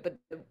parts of it, but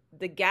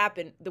the gap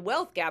in the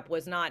wealth gap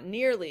was not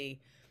nearly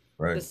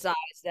the Right. size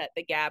that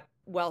the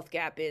wealth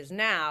gap is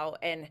now,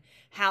 and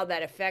how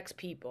that affects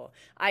people.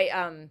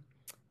 I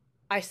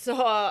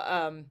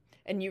saw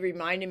and you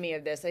reminded me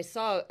of this. I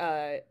saw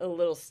a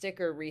little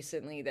sticker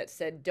recently that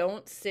said,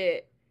 "Don't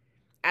sit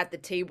at the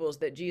tables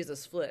that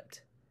Jesus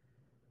flipped."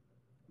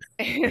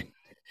 And,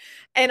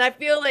 and I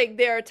feel like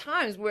there are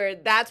times where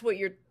that's what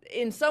you're,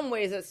 in some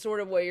ways, that's sort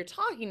of what you're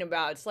talking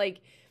about. It's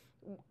like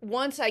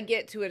once I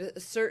get to a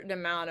certain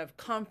amount of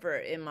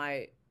comfort in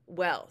my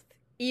wealth,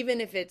 even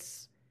if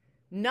it's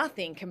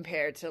nothing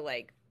compared to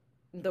like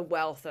the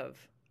wealth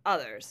of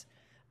others,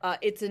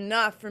 it's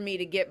enough for me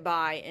to get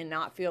by and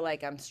not feel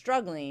like I'm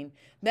struggling.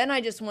 Then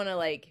I just want to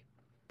like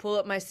pull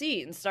up my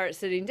seat and start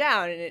sitting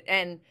down.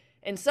 And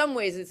in some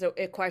ways, it's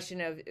a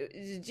question of,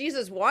 does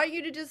Jesus want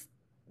you to just,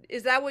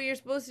 is that what you're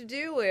supposed to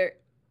do?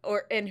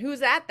 And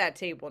who's at that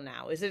table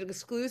now? Is it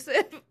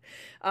exclusive?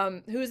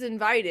 Who's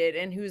invited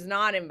and who's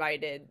not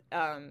invited?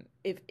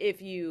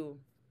 If you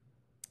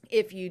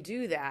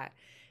do that.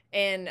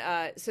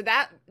 And so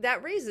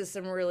that raises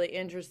some really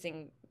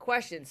interesting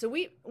questions. So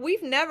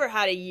we've never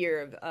had a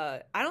year of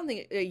I don't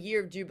think a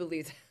year of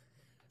jubilees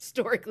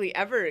historically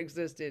ever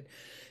existed.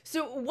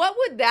 So what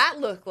would that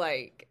look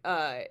like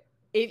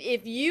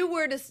if you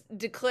were to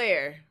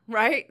declare,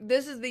 right,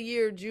 this is the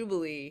year of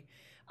jubilee?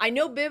 I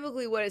know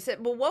biblically what it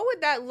said, but what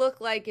would that look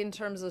like in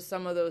terms of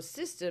some of those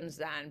systems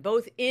then,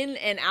 both in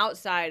and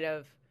outside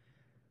of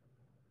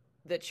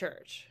the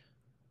church?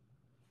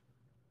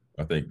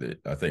 I think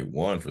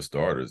one for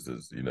starters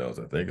is, as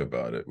I think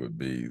about it, would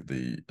be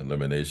the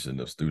elimination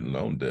of student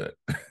loan debt.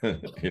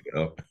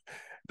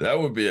 That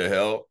would be a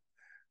help. Uh,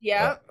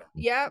 Yep.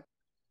 Yep.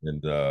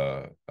 and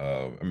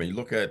I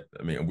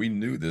mean, we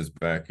knew this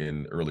back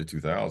in early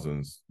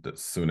 2000s, that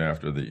soon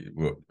after the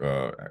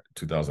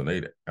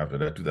 2008, after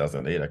that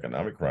 2008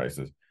 economic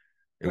crisis,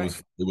 it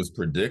Right. was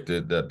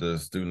predicted that the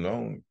student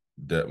loan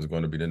debt was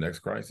going to be the next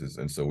crisis.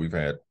 And so we've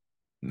had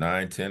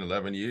 9, 10,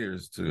 11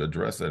 years to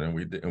address it, and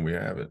we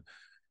haven't.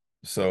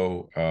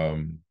 So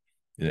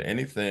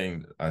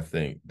anything I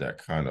think that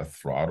kind of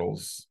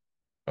throttles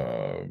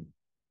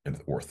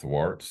or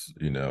thwarts,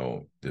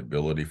 the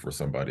ability for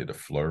somebody to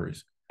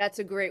flourish. That's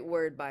a great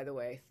word, by the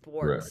way.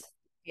 Correct. Thwarts.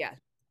 Yeah.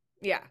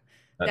 Yeah.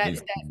 That That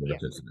needs to be more yeah.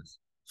 attention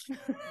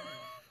to.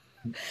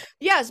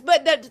 Yes,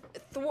 but that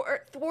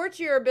thwarts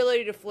your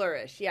ability to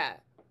flourish. Yeah.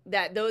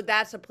 That though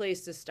that's a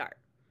place to start.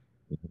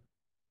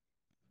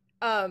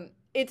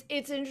 It's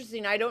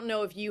interesting. I don't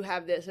know if you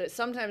have this, but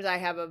sometimes I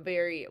have a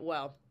very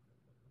well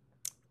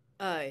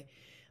uh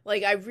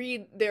like I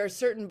read, there are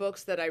certain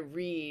books that I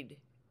read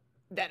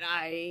that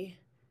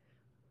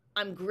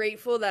I'm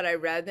grateful that I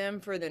read them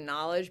for the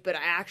knowledge, but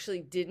I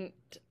actually didn't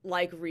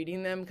like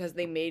reading them because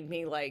they made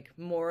me like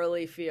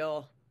morally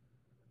feel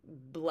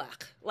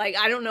black. Like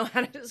I don't know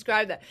how to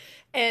describe that.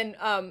 And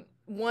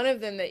one of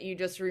them that you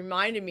just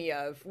reminded me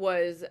of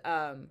was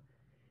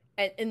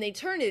and they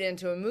turned it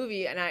into a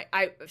movie, and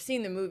I've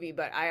seen the movie,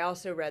 but I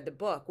also read the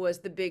book, was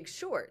The Big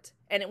Short.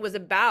 And it was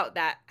about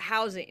that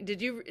housing.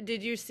 Did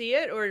you see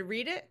it or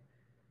read it?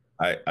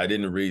 I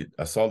didn't read.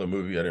 I saw the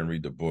movie. I didn't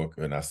read the book,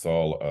 and I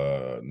saw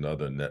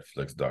another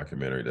Netflix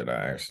documentary that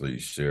I actually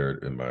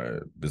shared in my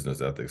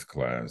business ethics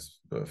class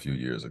a few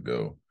years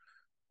ago,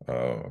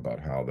 about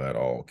how that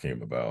all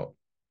came about.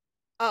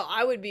 Oh,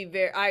 I would be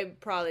very, I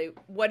probably,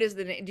 what is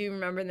the name? Do you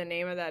remember the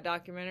name of that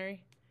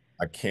documentary?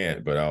 I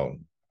can't, but I'll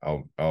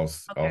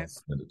Okay.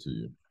 send it to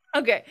you.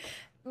 Okay.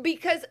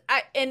 Because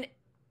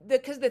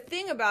because the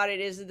thing about it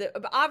is that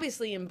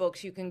obviously in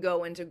books you can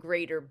go into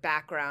greater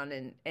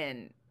background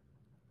and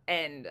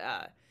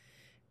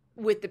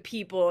with the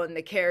people and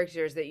the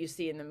characters that you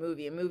see in the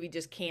movie. A movie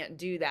just can't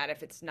do that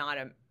if it's not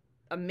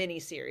a mini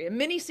series. A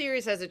mini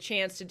series has a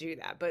chance to do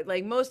that, but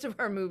like most of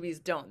our movies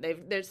don't.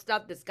 There's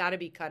stuff that's got to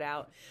be cut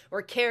out,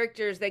 or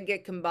characters that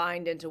get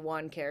combined into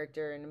one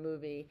character in a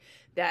movie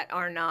that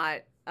are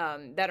not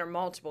that are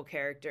multiple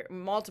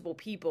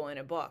people in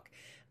a book.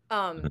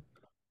 Um,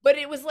 but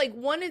it was like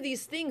one of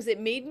these things that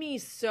made me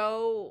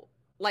so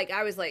like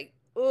I was like,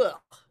 ugh.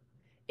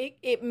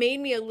 It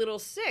made me a little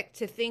sick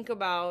to think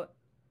about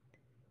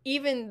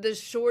even the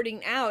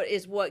sorting out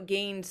is what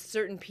gains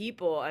certain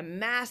people a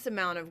mass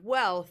amount of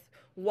wealth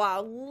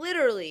while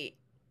literally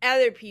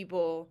other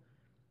people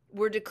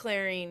were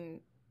declaring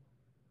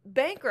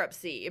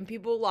bankruptcy and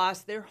people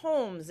lost their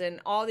homes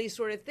and all these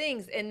sort of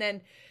things. And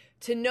then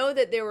to know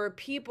that there were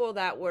people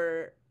that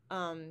were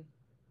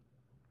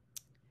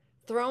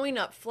throwing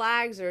up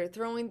flags or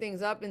throwing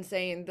things up and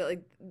saying that,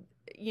 like,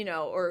 you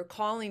know, or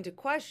calling to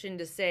question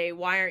to say,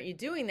 why aren't you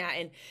doing that?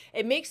 And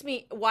it makes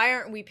me, why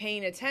aren't we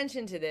paying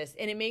attention to this?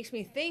 And it makes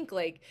me think,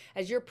 like,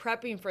 as you're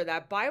prepping for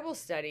that Bible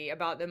study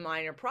about the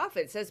minor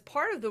prophets, as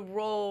part of the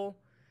role,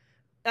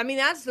 I mean,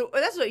 that's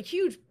a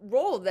huge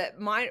role that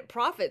minor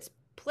prophets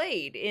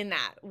played in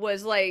that,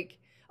 was like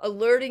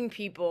alerting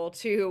people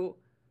to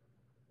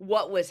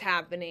what was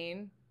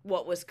happening,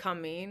 what was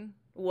coming,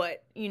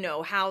 what, you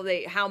know, how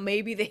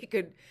maybe they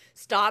could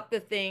stop the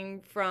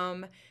thing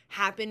from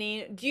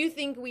happening. Do you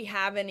think we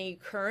have any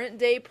current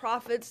day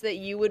prophets that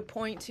you would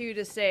point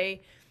to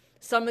say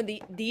some of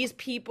these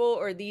people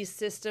or these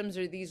systems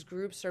or these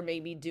groups are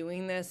maybe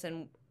doing this,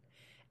 and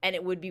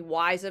it would be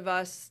wise of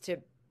us to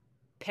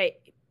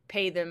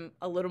pay them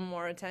a little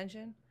more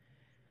attention?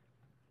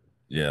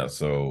 Yeah.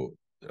 So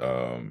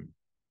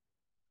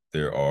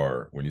there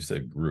are, when you say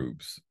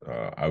groups,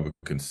 I would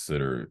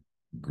consider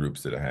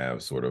groups that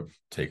have sort of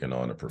taken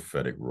on a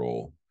prophetic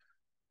role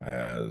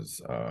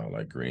as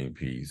like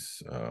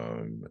Greenpeace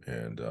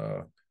and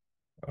uh,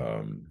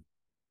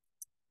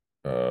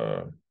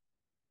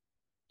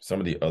 some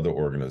of the other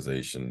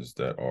organizations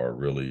that are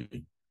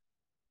really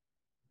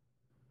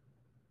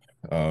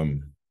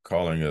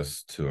calling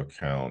us to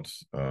account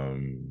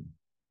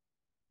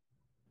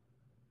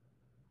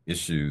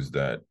issues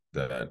that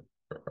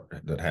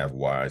have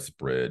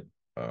widespread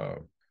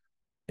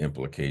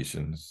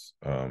implications.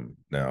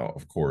 Now,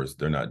 of course,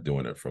 they're not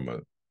doing it from a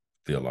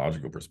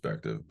theological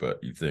perspective, but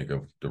you think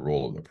of the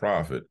role of the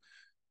prophet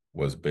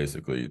was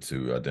basically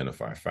to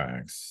identify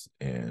facts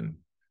and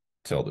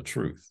tell the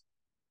truth.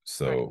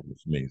 So, right.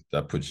 Which means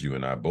that puts you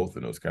and I both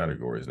in those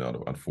categories.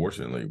 Now,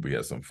 unfortunately, we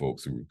have some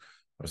folks who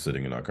are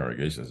sitting in our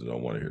congregations and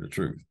don't want to hear the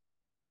truth.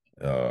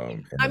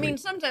 I mean,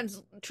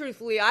 sometimes,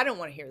 truthfully, I don't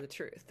want to hear the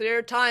truth. There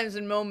are times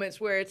and moments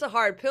where it's a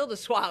hard pill to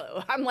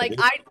swallow. I'm like,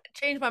 I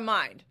changed my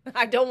mind.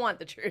 I don't want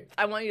the truth.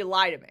 I want you to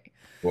lie to me.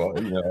 Well,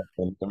 you know,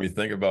 I mean,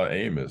 think about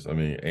Amos. I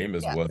mean,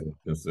 Amos wasn't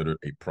considered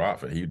a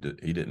prophet. He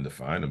didn't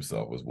define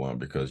himself as one,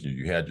 because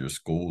you had your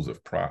schools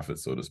of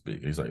prophets, so to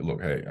speak. He's like,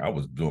 look, hey, I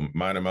was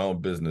minding my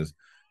own business,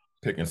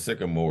 picking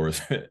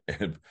sycamores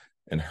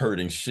and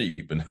herding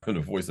sheep, and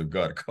the voice of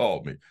God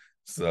called me.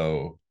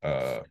 So,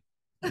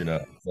 you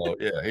know, so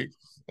yeah, he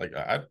like,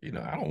 I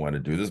don't want to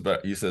do this,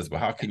 but he says, but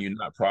how can you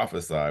not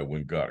prophesy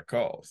when God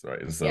calls,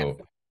 right? And so,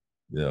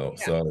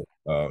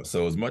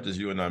 so as much as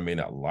you and I may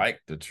not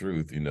like the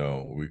truth, you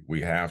know,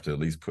 we have to at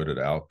least put it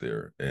out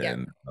there.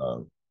 And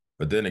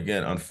but then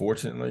again,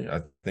 unfortunately,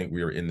 I think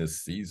we are in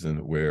this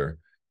season where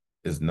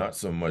it's not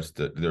so much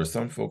that there are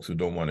some folks who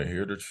don't want to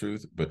hear the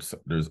truth, but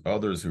there's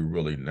others who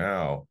really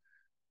now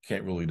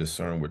can't really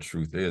discern what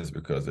truth is,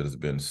 because it has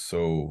been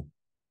so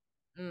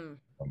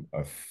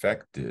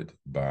affected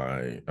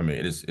by, I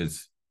mean,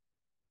 it's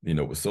you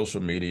know, with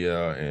social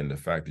media and the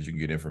fact that you can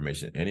get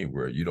information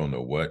anywhere, you don't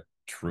know what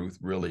truth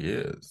really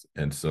is.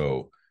 And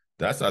so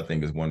that's, I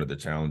think, is one of the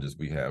challenges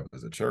we have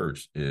as a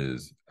church,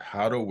 is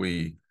how do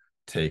we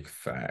take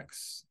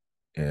facts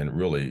and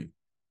really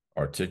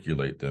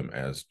articulate them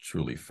as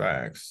truly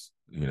facts,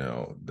 you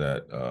know,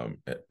 that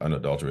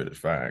unadulterated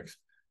facts,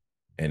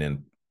 and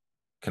then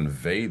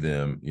convey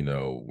them, you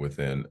know,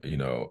 within, you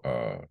know,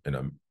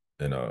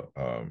 in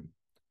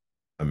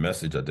a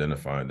message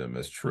identifying them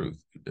as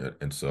truth.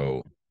 And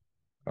so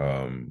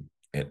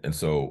and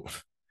so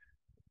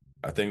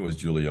I think it was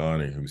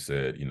Giuliani who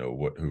said, you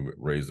know, who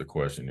raised the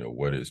question, you know,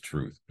 what is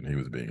truth? And he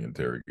was being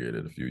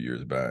interrogated a few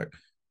years back.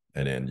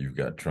 And then you've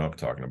got Trump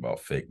talking about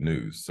fake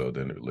news. So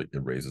then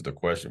it raises the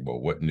question, well,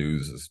 what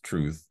news is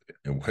truth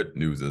and what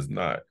news is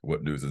not?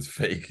 What news is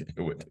fake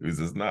and what news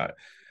is not?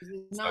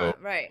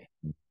 Not right.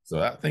 So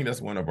I think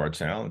that's one of our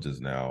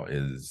challenges now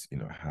is, you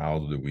know,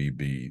 can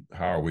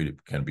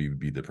we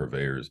be the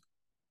purveyors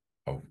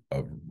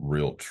of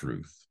real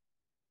truth,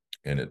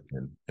 and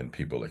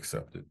people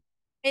accept it.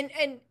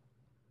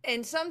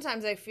 And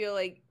sometimes I feel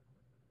like,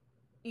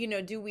 you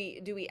know, do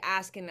we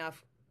ask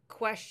enough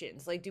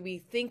questions? Like, do we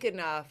think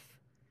enough?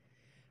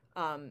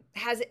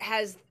 Has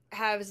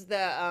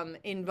the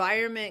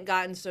environment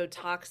gotten so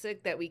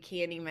toxic that we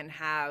can't even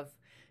have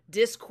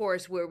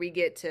discourse where we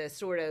get to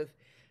sort of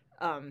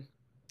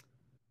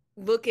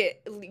look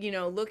at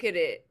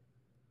it,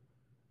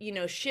 you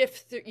know,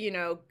 shift through, you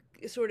know,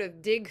 sort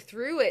of dig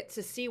through it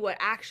to see what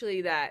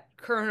actually that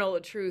kernel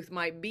of truth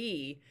might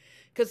be?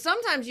 Because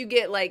sometimes you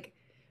get like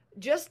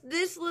just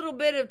this little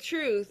bit of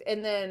truth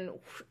and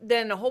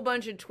then a whole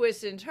bunch of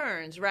twists and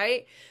turns,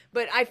 right?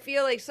 But I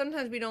feel like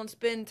sometimes we don't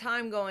spend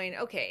time going,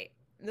 okay,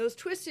 those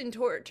twists and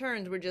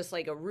turns were just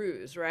like a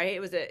ruse, right? It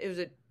was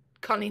a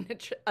cunning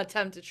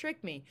attempt to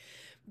trick me.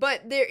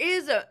 but there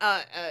is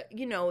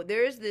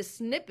there is this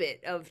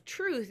snippet of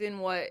truth in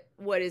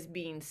what is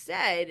being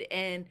said,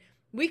 and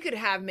we could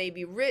have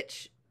maybe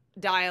rich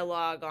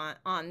dialogue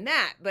on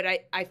that, but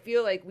I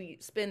feel like we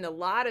spend a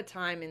lot of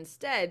time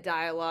instead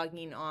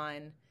dialoguing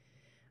on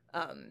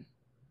um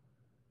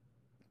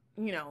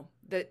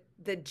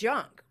the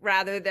junk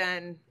rather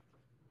than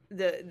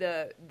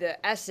the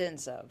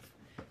essence of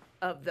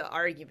the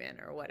argument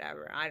or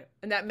whatever.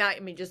 And that might, I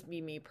mean, just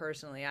be me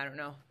personally. I don't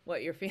know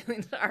what your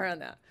feelings are on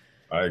that.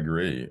 I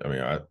agree. I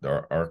mean,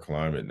 our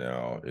climate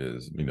now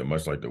is,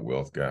 much like the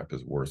wealth gap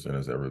is worse than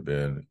it's ever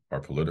been.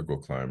 Our political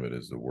climate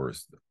is the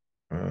worst.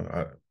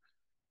 I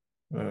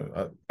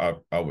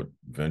would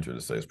venture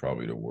to say it's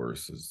probably the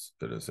worst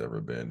that it's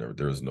ever been.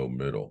 There is no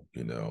middle.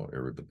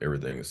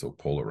 Everything is so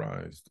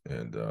polarized,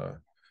 and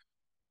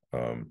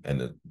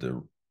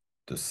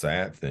the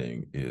sad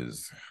thing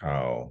is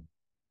how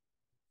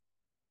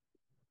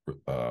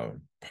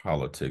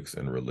politics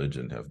and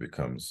religion have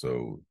become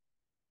so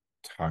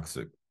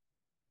toxic,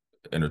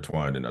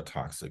 intertwined in a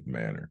toxic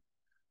manner.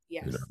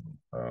 Yes.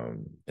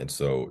 And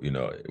so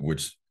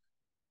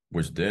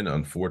which then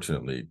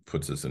unfortunately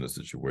puts us in a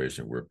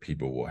situation where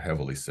people will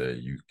heavily say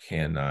you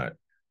cannot,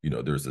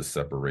 there's a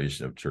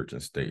separation of church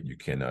and state. You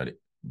cannot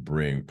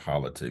bring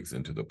politics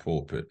into the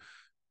pulpit.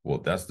 Well,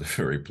 that's the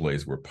very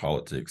place where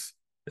politics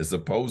is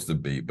supposed to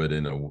be, but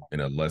in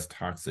a less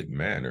toxic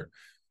manner,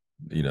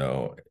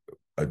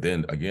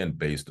 then again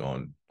based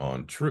on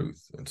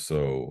truth. And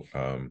so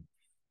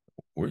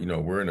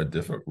we're in a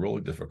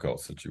really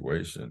difficult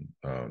situation.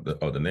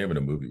 The name of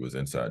the movie was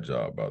Inside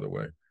Job, by the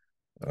way.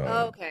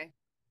 Okay.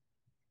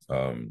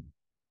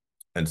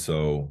 And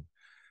so,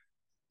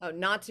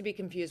 not to be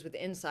confused with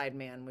Inside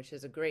Man, which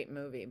is a great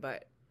movie,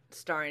 but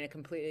starring a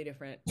completely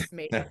different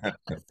major.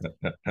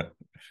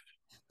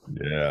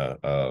 yeah,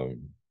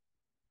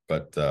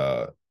 but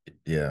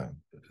yeah,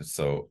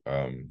 so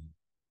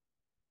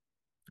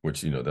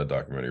which that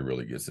documentary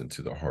really gets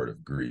into the heart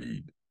of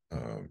greed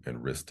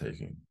and risk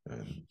taking.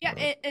 And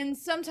Yeah, and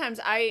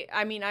sometimes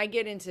I mean I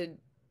get into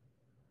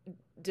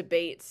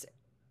debates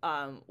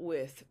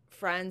with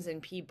friends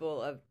and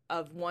people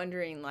of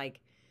wondering, like,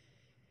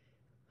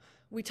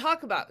 we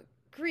talk about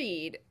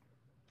greed,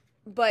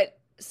 but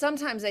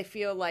sometimes I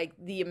feel like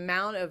the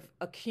amount of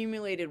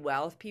accumulated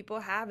wealth people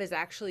have is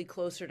actually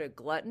closer to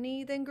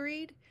gluttony than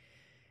greed.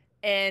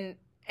 And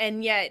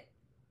yet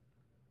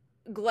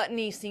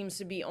gluttony seems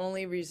to be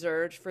only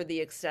reserved for the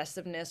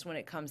excessiveness when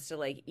it comes to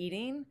like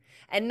eating.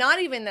 And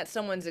not even that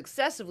someone's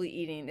excessively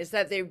eating, is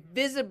that they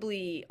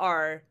visibly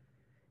are,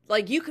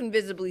 like, you can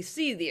visibly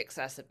see the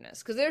excessiveness,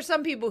 because there's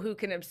some people who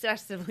can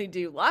obsessively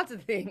do lots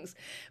of things,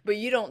 but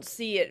you don't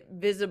see it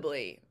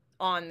visibly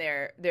on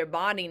their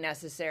body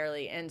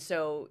necessarily. And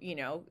so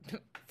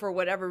for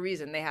whatever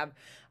reason, they have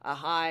a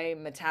high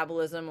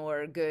metabolism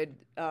or a good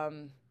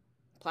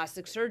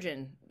plastic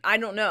surgeon. I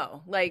don't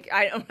know, like,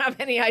 I don't have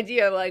any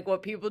idea like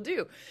what people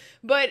do,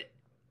 but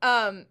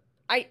I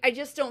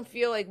just don't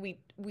feel like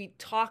we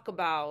talk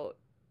about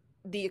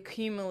the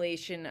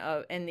accumulation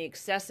of and the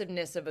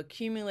excessiveness of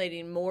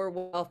accumulating more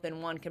wealth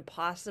than one can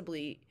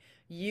possibly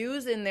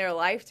use in their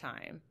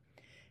lifetime.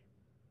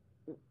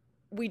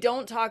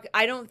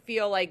 I don't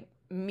feel like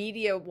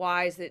media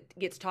wise it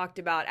gets talked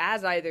about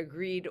as either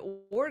greed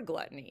or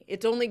gluttony.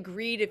 It's only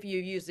greed if you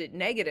use it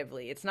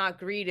negatively. It's not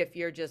greed if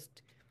you're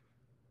just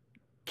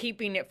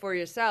keeping it for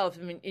yourself.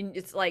 I mean,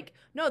 it's like,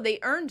 no, they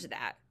earned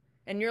that.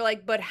 And you're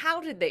like, but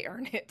how did they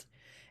earn it?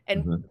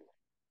 And mm-hmm.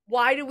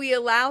 why do we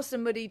allow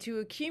somebody to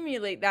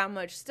accumulate that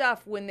much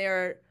stuff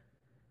like,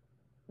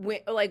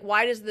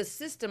 why does the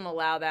system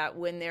allow that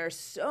when there are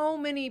so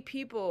many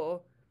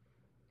people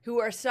who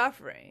are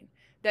suffering?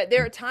 That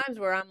there are times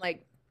where I'm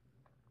like,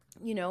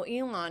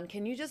 Elon,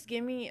 can you just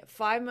give me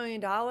 $5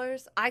 million?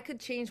 I could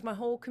change my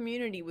whole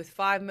community with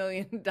 $5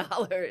 million.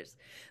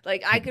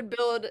 Like, I could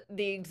build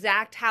the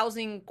exact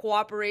housing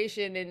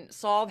cooperation and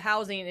solve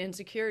housing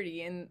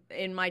insecurity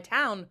in my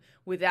town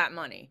with that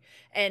money.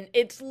 And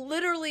it's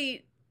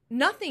literally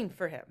nothing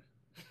for him.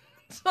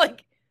 It's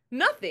like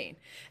nothing.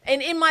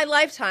 And in my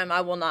lifetime,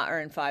 I will not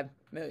earn $5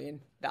 million.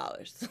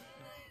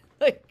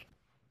 Like,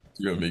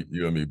 You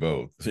and me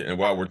both. And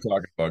while we're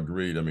talking about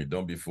greed, I mean,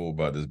 don't be fooled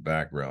by this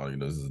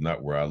background. This is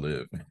not where I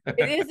live.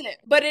 it isn't,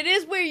 but it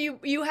is where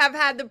you have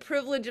had the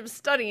privilege of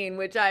studying,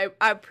 which I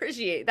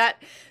appreciate.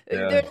 That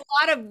Yeah. there's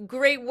a lot of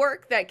great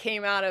work that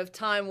came out of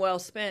time well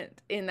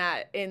spent in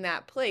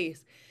that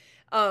place.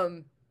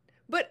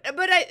 But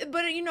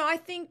I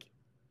think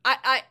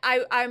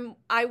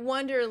I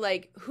wonder,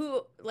 like,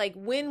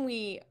 when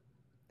we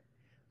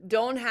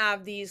don't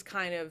have these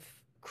kind of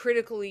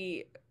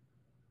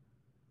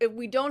if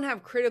we don't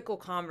have critical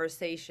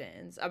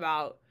conversations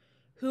about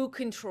who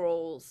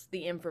controls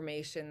the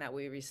information that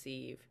we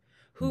receive,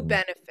 who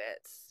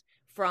benefits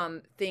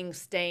from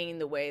things staying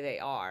the way they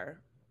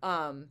are.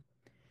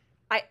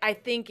 I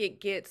think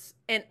it gets,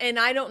 and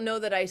I don't know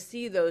that I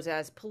see those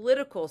as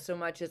political so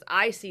much as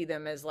I see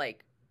them as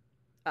like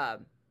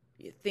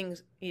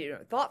things,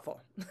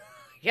 thoughtful.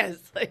 Yes,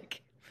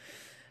 like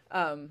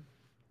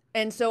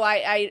And so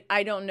I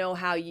don't know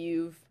how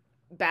you've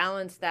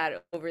balanced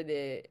that over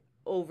the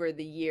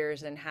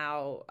years, and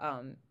how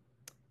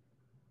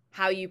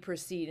you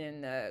proceed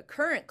in the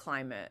current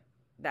climate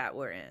that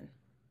we're in.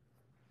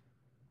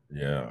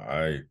 Yeah,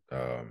 I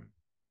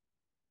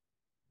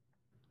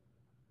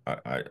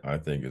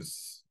think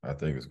it's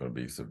going to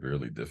be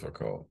severely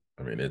difficult.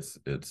 I mean, I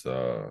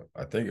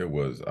think it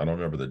was, I don't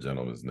remember the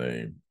gentleman's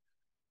name,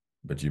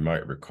 but you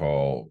might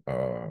recall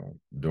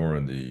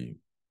during the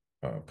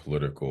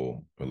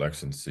political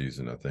election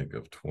season, I think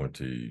of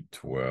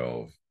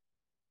 2012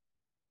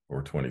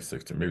 or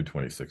 2016, maybe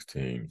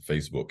 2016,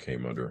 Facebook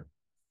came under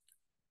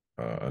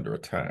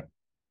attack,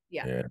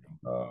 Yeah. and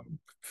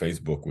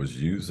Facebook was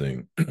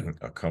using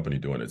a company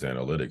doing its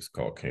analytics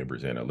called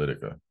Cambridge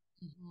Analytica,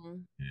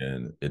 Mhm.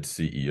 and its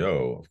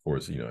CEO, of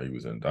course, he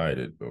was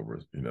indicted over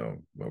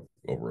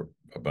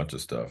a bunch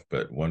of stuff.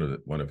 But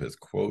one of his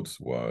quotes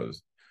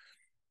was,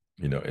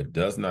 it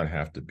does not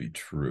have to be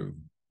true.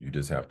 You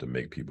just have to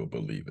make people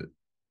believe it.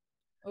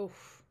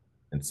 Oof.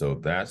 And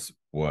so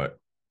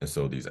and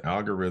so these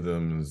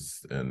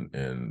algorithms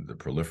and the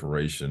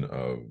proliferation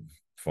of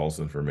false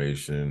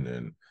information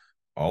and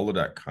all of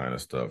that kind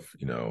of stuff,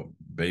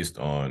 based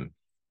on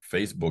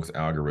Facebook's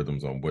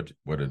algorithms on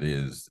what it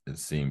is, it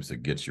seems to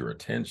get your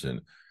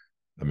attention.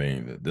 I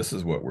mean, this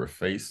is what we're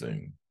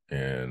facing,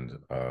 and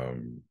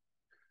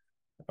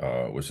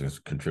which is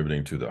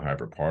contributing to the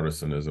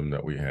hyperpartisanism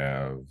that we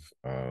have,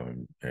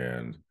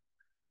 and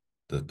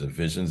the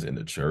divisions in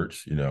the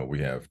church. We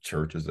have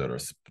churches that are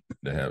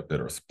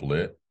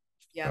split,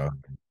 Yep. uh,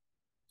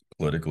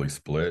 politically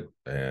split,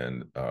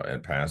 and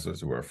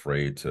pastors who are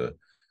afraid to,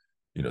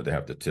 they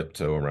have to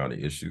tiptoe around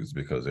the issues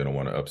because they don't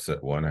want to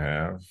upset one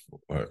half.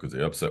 Because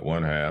they upset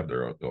one half,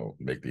 they'll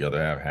make the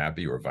other half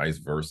happy, or vice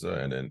versa,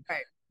 and then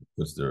Right.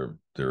 puts their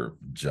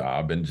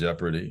job in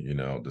jeopardy.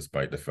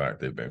 Despite the fact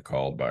they've been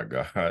called by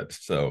God.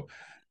 So,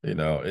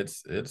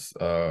 it's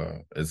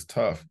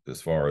tough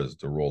as far as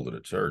the role of the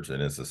church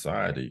and in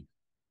society.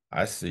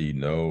 I see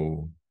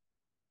no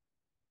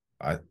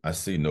I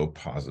see no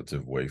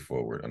positive way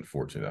forward.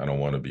 Unfortunately, I don't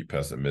want to be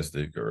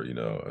pessimistic or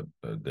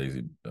a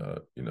Daisy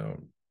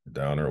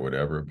downer or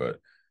whatever, but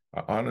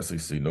I honestly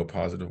see no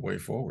positive way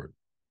forward.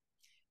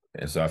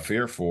 And so I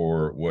fear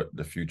for what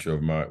the future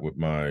of my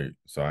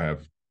so I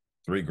have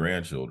three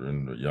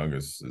grandchildren. The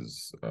youngest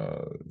is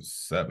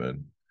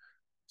 7.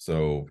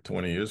 So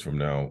 20 years from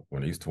now,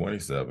 when he's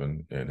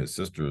 27 and his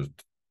sister is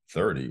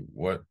 30,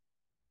 What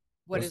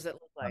what's does it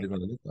look how like? they going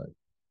to look like?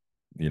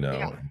 you Yeah.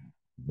 know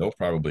they'll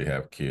probably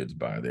have kids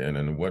by then,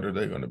 and what are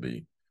they going to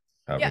be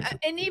having Yeah, to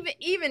and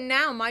even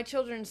now my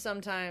children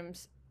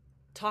sometimes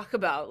talk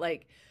about,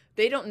 like,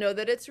 they don't know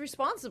that it's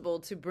responsible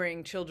to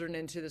bring children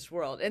into this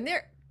world. And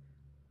they're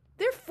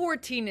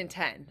 14 and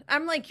 10.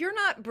 I'm like, you're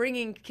not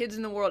bringing kids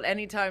in the world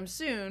anytime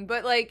soon,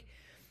 but like,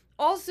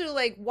 also,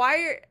 like,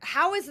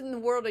 how is in the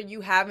world are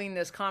you having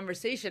this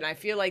conversation? I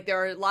feel like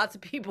there are lots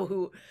of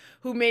people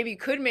who maybe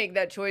could make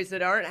that choice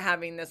that aren't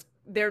having this.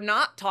 They're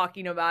not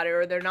talking about it,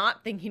 or they're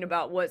not thinking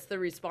about what's the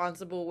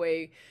responsible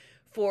way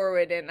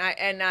forward.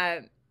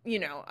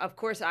 Of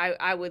course,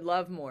 I would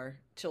love more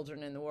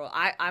children in the world.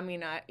 I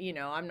mean,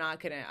 I'm not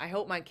gonna. I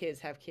hope my kids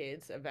have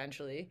kids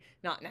eventually.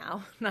 Not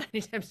now, not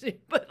anytime soon,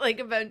 but like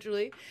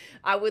eventually.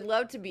 I would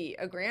love to be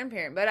a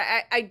grandparent, but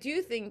I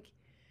do think,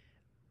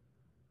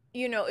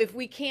 if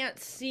we can't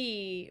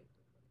see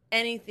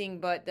anything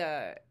but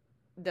the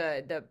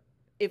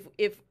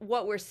if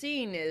what we're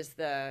seeing is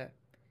the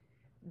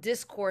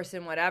discourse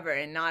and whatever,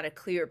 and not a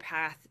clear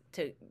path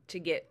to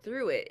get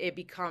through it, it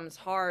becomes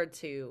hard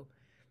to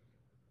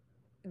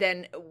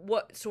then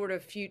what sort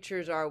of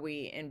futures are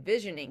we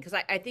envisioning? Because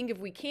I think if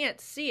we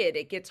can't see it,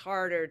 it gets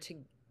harder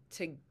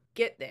to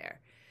get there.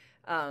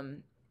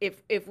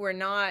 If we're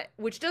not,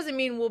 which doesn't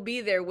mean we'll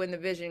be there when the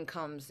vision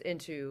comes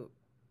into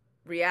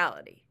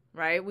reality,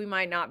 right? We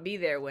might not be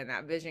there when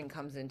that vision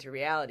comes into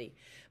reality.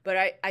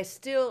 But I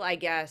still, I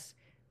guess,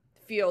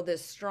 feel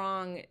this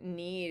strong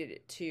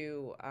need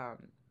to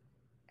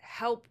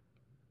help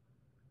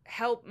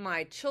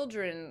my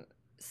children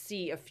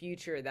see a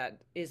future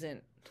that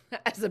isn't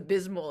as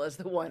abysmal as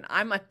the one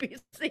I might be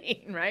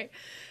seeing, right?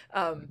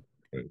 Um,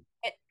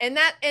 and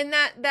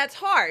that's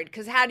hard,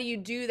 because how do you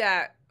do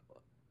that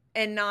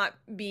and not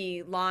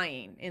be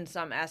lying in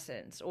some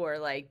essence, or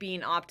like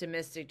being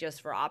optimistic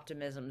just for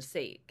optimism's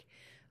sake?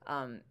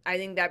 I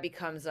think that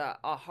becomes a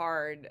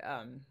hard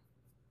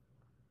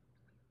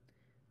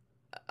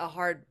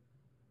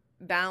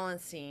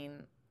balancing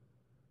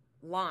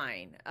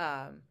line.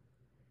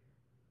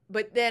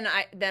 But then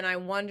I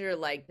wonder,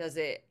 like,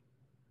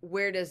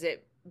 where does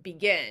it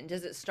begin?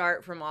 Does it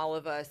start from all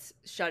of us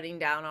shutting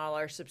down all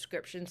our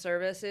subscription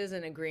services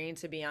and agreeing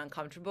to be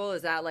uncomfortable?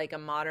 Is that like a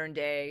modern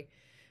day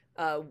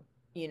uh,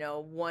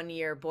 1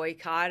 year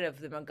boycott of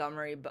the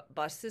Montgomery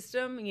bus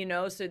system,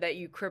 so that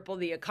you cripple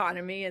the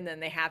economy and then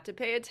they have to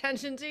pay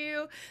attention to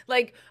you?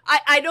 Like,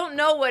 I don't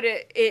know what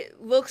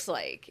it looks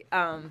like.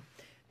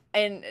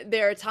 And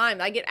there are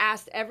times I get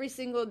asked every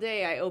single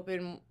day I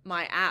open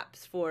my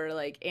apps for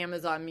like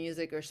Amazon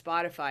Music or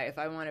Spotify if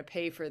I want to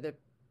pay for the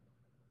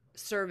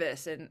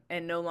service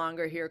and no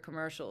longer hear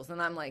commercials.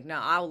 And I'm like, no,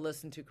 I'll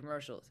listen to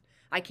commercials.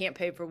 I can't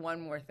pay for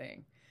one more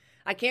thing.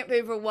 I can't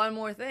pay for one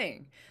more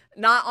thing.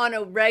 Not on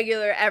a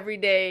regular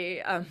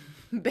everyday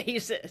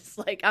basis.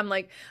 Like I'm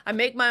like, I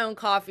make my own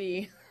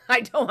coffee.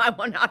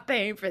 I'm not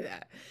paying for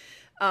that.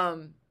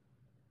 Um,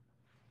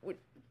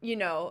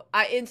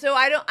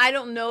 I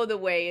don't know the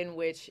way in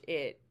which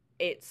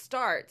it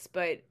starts,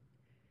 but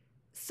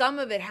some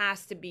of it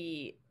has to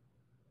be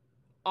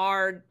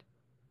our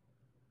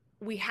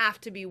we have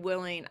to be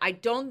willing. I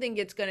don't think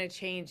it's going to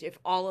change if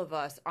all of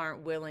us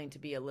aren't willing to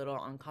be a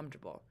little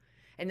uncomfortable.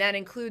 And that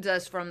includes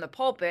us from the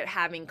pulpit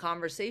having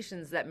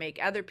conversations that make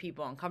other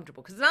people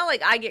uncomfortable. Because it's not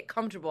like I get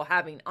comfortable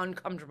having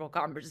uncomfortable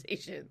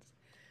conversations.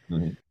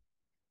 Mhm.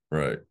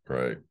 Right,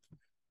 right.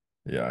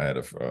 Yeah, I had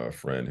a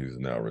friend who's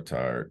now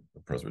retired,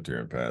 a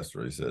Presbyterian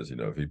pastor. He says,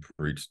 if he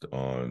preached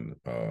on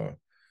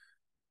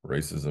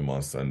racism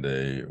on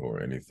Sunday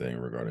or anything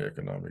regarding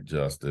economic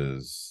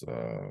justice,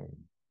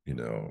 you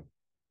know,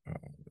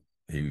 uh,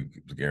 he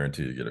was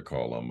guaranteed to get a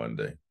call on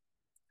Monday.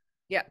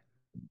 Yeah.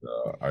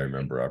 I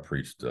remember I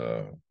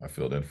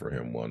filled in for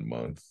him 1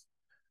 month,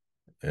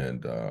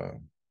 and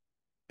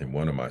in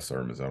one of my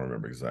sermons, I don't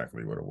remember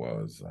exactly what it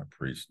was, I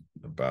preached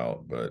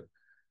about, but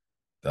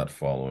that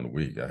following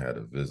week, I had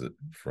a visit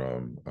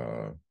from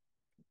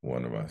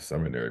one of my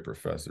seminary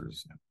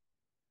professors,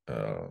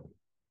 uh,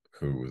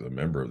 who was a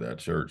member of that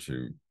church,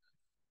 who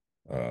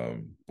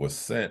was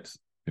sent.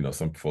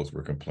 Some folks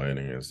were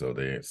complaining, and so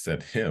they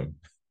sent him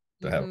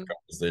to have Mm-hmm. a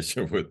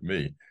conversation with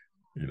me.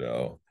 You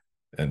know,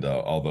 and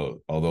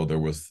although there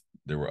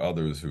were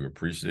others who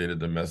appreciated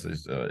the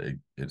message,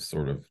 it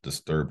sort of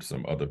disturbed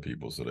some other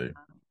people, so they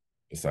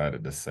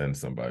decided to send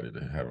somebody to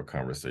have a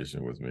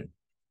conversation with me.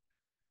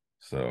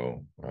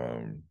 So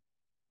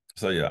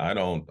yeah, I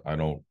don't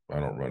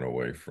run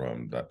away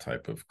from that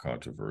type of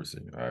controversy.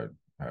 I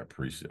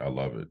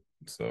love it.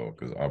 So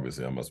because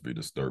obviously I must be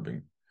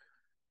disturbing.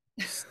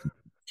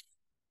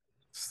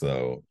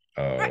 So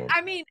Right.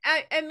 I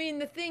mean,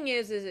 the thing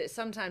is that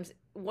sometimes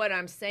what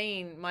I'm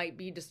saying might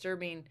be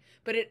disturbing,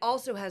 but it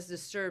also has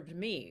disturbed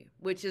me,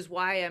 which is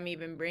why I'm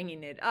even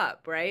bringing it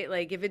up, right?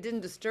 Like, if it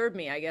didn't disturb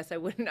me, I guess I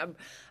wouldn't have.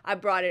 I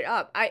brought it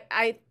up.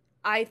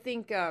 I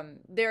think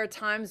there are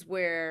times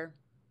where,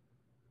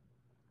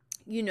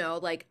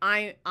 like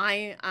I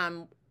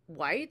am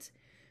white.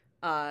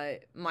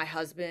 My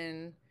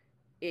husband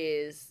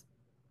is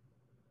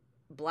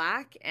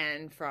black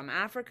and from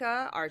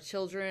Africa. Our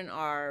children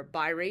are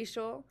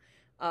biracial,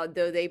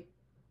 though they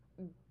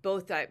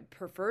both I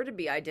prefer to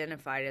be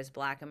identified as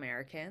Black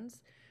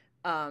Americans.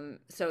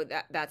 So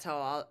that's how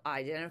I'll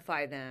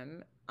identify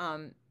them.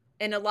 And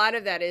a lot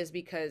of that is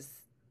because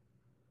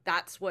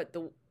that's what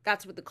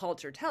the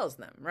culture tells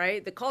them,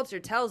 right? The culture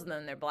tells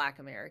them they're Black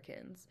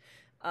Americans,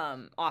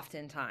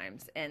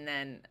 oftentimes, and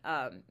then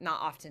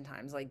not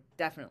oftentimes, like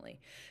definitely.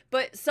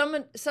 But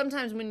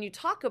sometimes when you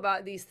talk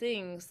about these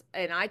things,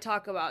 and I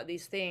talk about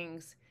these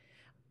things,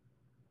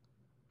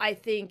 I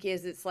think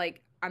it's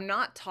like I'm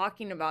not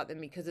talking about them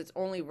because it's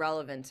only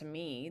relevant to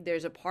me.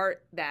 There's a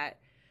part that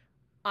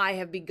I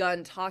have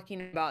begun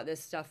talking about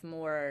this stuff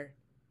more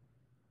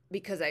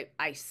because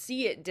I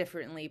see it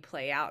differently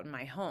play out in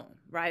my home,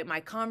 right?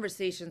 My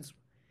conversations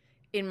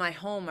in my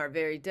home are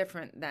very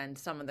different than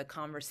some of the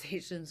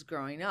conversations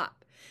growing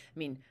up. I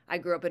mean, I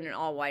grew up in an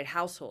all white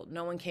household.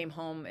 No one came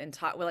home and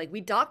talked. Well, like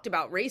we talked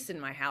about race in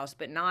my house,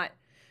 but not.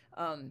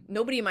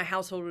 Nobody in my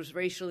household was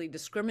racially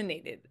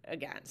discriminated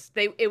against.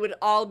 It would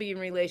all be in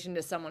relation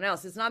to someone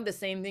else. It's not the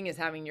same thing as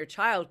having your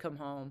child come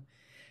home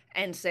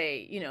and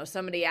say,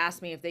 somebody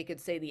asked me if they could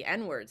say the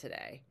N word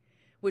today,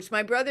 which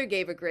my brother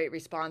gave a great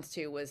response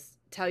to, was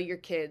tell your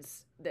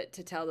kids that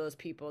to tell those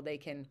people they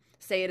can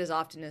say it as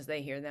often as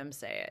they hear them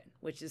say it,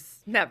 which is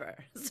never.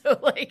 So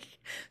like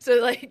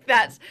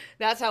that's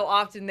how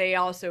often they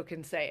also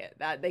can say it,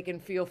 that they can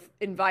feel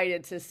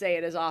invited to say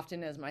it as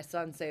often as my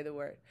son say the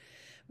word.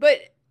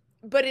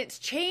 But it's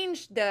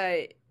changed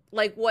the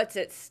like what's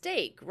at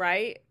stake,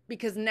 right?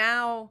 Because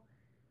now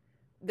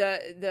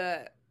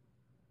the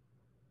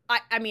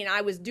I mean,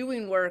 I was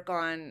doing work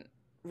on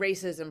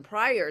racism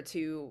prior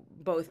to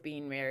both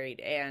being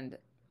married and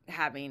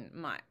having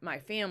my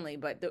family,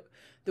 but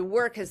the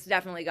work has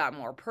definitely got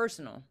more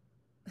personal.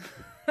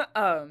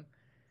 um,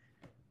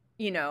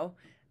 you know,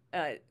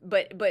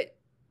 but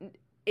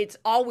it's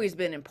always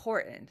been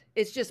important.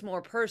 It's just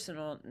more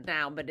personal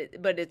now, but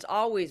it's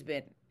always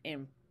been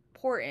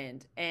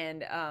important.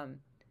 And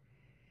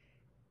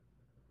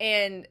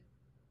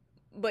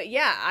but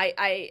yeah,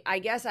 I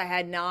guess I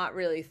had not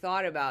really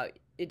thought about,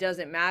 it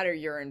doesn't matter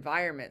your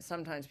environment.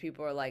 Sometimes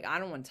people are like, I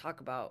don't want to talk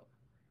about,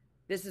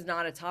 this is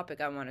not a topic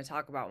I want to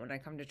talk about when I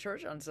come to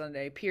church on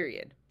Sunday,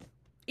 period.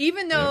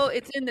 Even yeah, though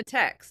it's in the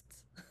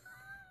texts.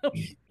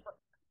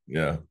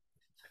 yeah,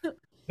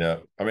 yeah.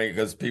 I mean,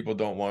 because people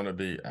don't want to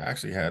be. I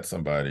actually had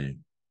somebody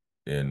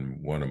in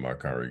one of my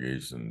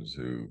congregations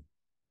who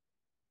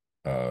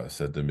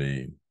said to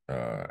me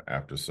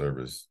after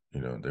service,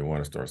 they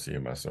want to start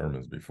seeing my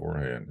sermons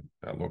beforehand.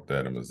 I looked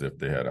at them as if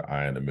they had an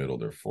eye in the middle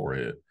of their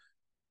forehead.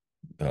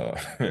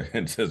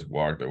 and just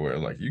walked away.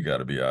 Like, you got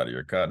to be out of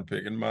your cotton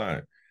picking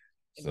mind.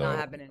 It's not So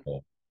happening.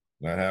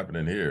 not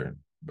happening here.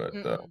 But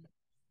Mm-mm.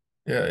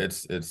 yeah,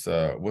 it's what's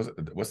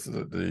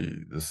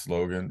the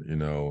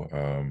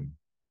slogan?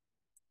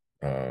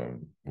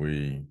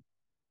 We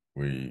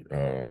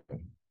um,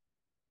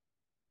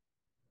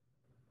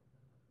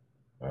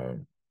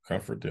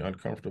 comfort the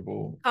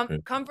uncomfortable.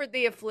 Comfort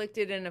the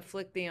afflicted and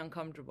afflict the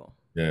uncomfortable.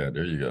 Yeah,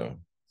 there you go.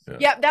 Yeah.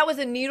 Yeah, that was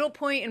a needle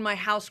point in my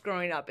house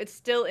growing up. It's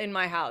still in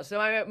my house.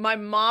 So my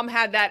mom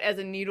had that as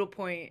a needle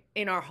point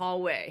in our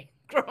hallway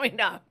growing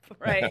up,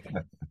 right?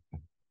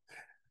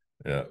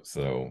 Yeah.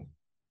 So,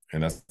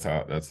 and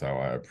that's how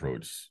I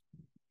approach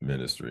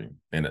ministry.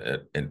 And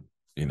and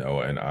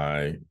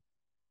I,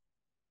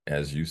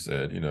 as you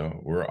said,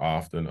 we're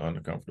often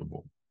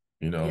uncomfortable.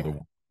 Yeah. The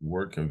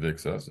word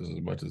convicts us as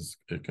much as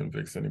it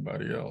convicts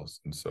anybody else.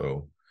 And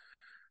so,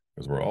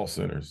 because we're all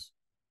sinners.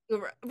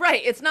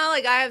 Right. It's not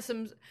like I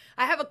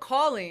have a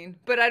calling,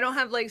 but I don't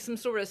have like some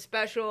sort of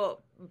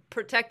special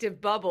protective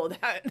bubble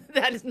that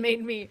has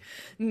made me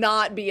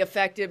not be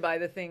affected by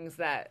the things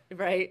that,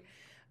 right?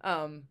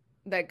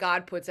 That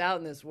God puts out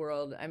in this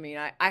world. I mean,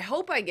 I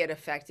hope I get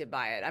affected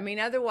by it. I mean,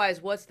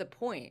 otherwise, what's the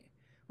point,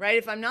 right?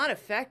 If I'm not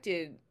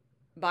affected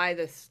by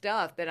the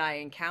stuff that I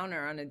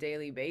encounter on a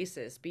daily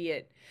basis,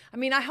 I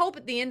mean, I hope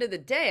at the end of the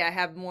day I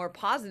have more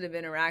positive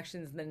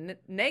interactions than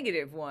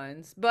negative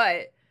ones,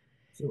 but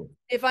Sure.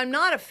 if I'm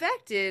not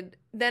affected,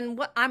 then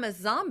what? I'm a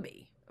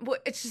zombie.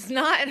 It's just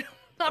not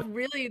not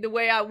really the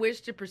way I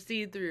wish to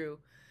proceed through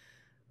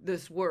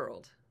this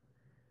world.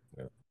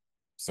 Yeah.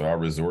 So I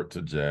resort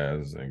to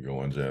jazz and go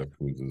on jazz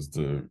cruises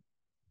to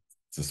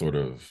sort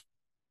of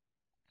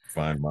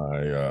find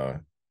my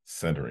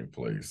centering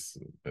place.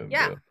 And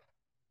Yeah,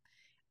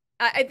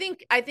 I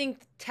think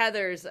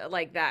tethers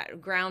like that,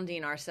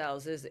 grounding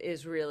ourselves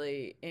is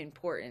really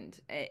important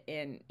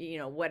in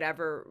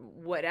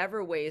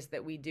whatever ways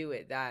that we do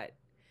it.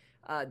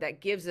 That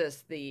gives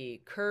us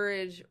the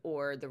courage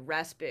or the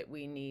respite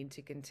we need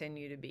to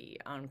continue to be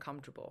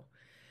uncomfortable.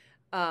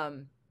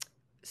 Um,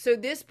 so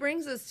this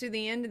brings us to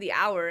the end of the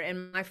hour,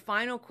 and my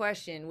final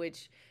question,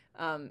 which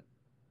um,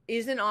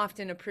 isn't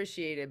often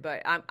appreciated,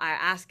 but I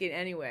ask it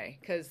anyway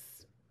because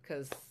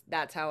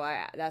that's how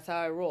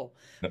I roll.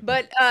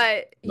 But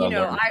I you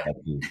know, learned I about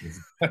this.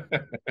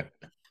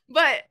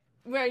 but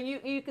where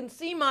you can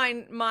see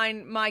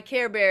my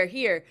Care Bear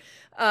here,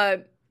 uh,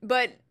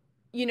 but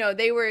they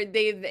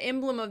the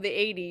emblem of the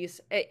 '80s,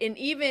 and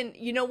even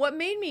what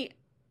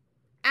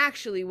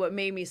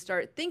made me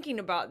start thinking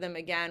about them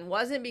again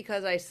wasn't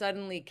because I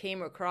suddenly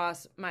came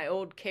across my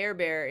old Care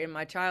Bear in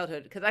my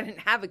childhood, because I didn't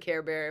have a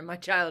Care Bear in my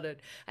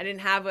childhood. I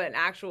didn't have an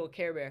actual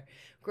Care Bear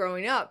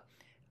growing up.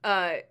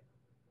 Uh,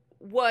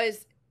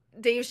 was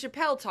Dave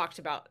Chappelle talked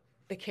about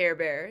the Care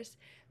Bears,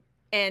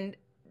 and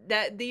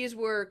that these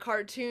were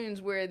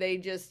cartoons where they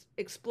just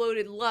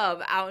exploded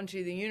love out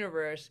into the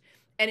universe.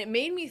 And it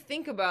made me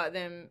think about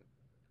them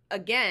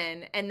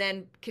again, and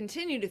then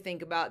continue to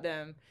think about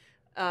them,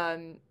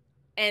 um,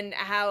 and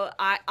how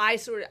I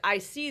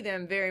see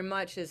them very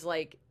much as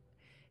like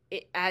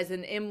as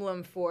an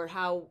emblem for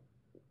how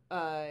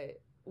uh,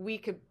 we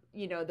could,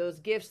 those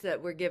gifts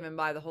that were given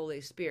by the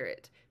Holy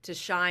Spirit to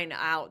shine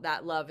out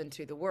that love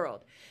into the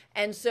world.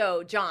 And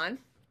so, John,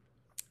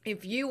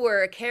 if you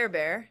were a Care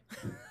Bear,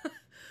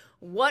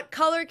 what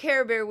color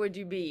Care Bear would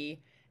you be,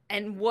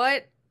 and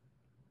what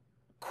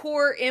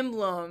core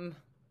emblem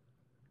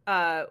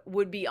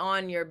would be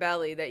on your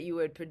belly that you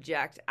would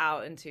project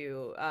out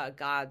into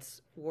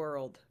God's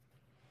world?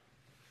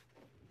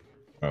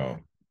 Oh,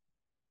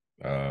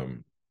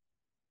 um,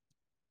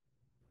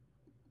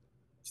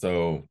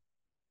 so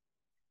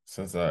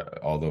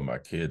although my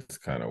kids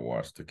kind of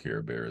watched the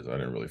Care Bears, I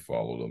didn't really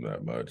follow them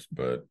that much.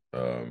 But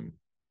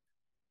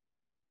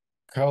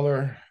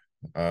color,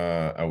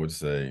 I would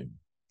say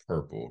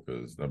purple,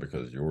 because not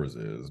because yours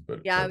is, but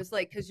Yeah, I purple. was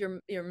like, because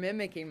you're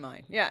mimicking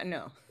mine. Yeah,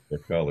 no. The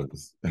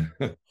colors.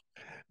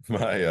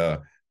 My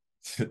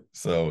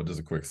so just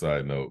a quick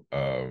side note.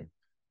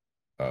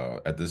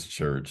 At this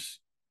church,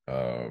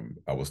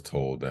 I was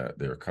told that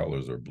their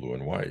colors are blue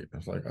and white. I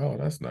was like, oh,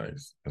 that's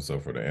nice. And so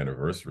for the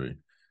anniversary,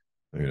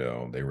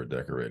 they were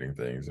decorating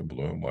things in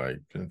blue and white.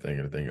 Didn't think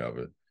anything of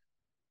it.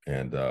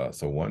 And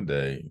so one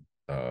day,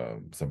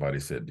 somebody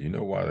said, "Do you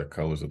know why the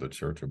colors of the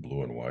church are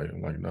blue and white?"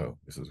 I'm like, "No."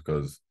 This is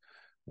because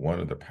one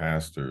of the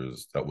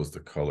pastors, that was the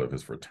color of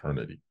his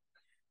fraternity.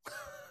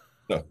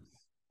 So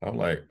I'm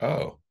like,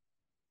 "Oh,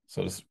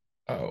 so this,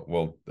 oh,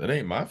 well, that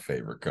ain't my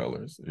favorite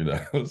colors."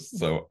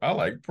 So I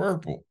like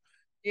purple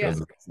Yeah,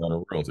 because it's not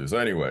a royalty. So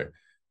anyway,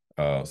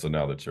 so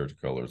now the church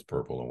color is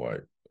purple and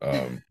white.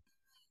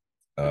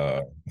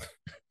 Uh, that's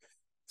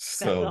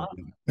so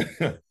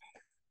awesome.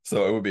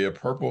 so it would be a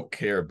purple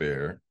Care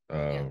Bear.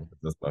 Yeah,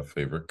 That's my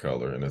favorite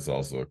color, and it's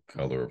also a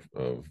color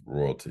of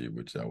royalty,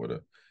 which I would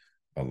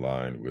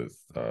align with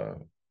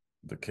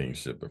the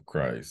kingship of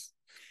Christ.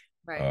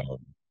 right. Um,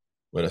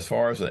 but as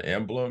far as the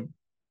emblem,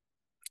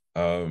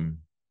 um,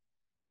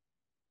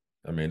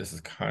 I mean, this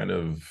is kind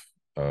of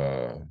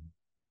uh,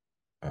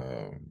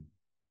 um,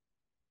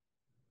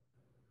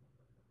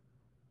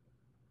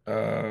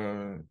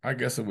 I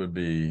guess it would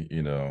be,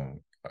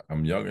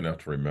 I'm young enough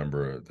to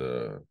remember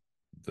the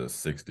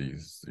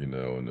 60s,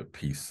 and the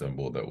peace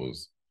symbol that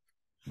was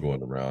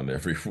going around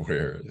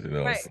everywhere,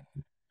 Right.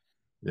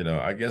 So,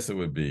 I guess it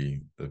would be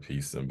the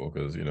peace symbol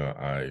because,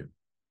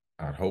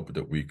 I hope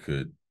that we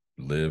could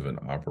live and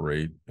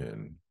operate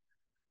and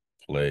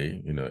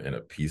play, in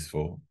a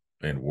peaceful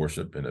and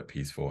worship in a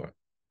peaceful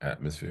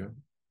atmosphere.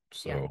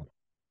 Yeah.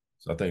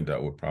 So I think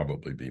that would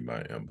probably be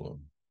my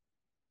emblem.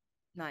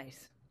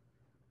 Nice.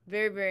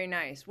 Very, very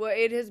nice. Well,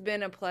 it has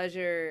been a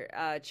pleasure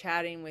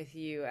chatting with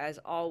you as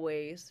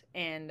always,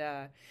 and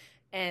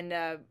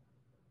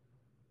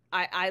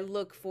I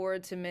look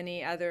forward to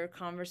many other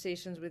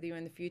conversations with you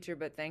in the future.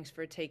 But thanks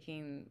for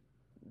taking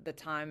the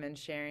time and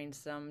sharing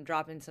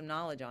dropping some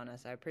knowledge on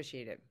us. I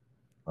appreciate it.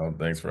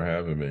 Thanks for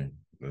having me.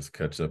 Let's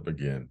catch up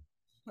again.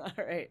 All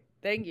right.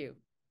 Thank you.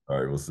 All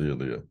right, we'll see you,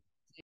 Leah.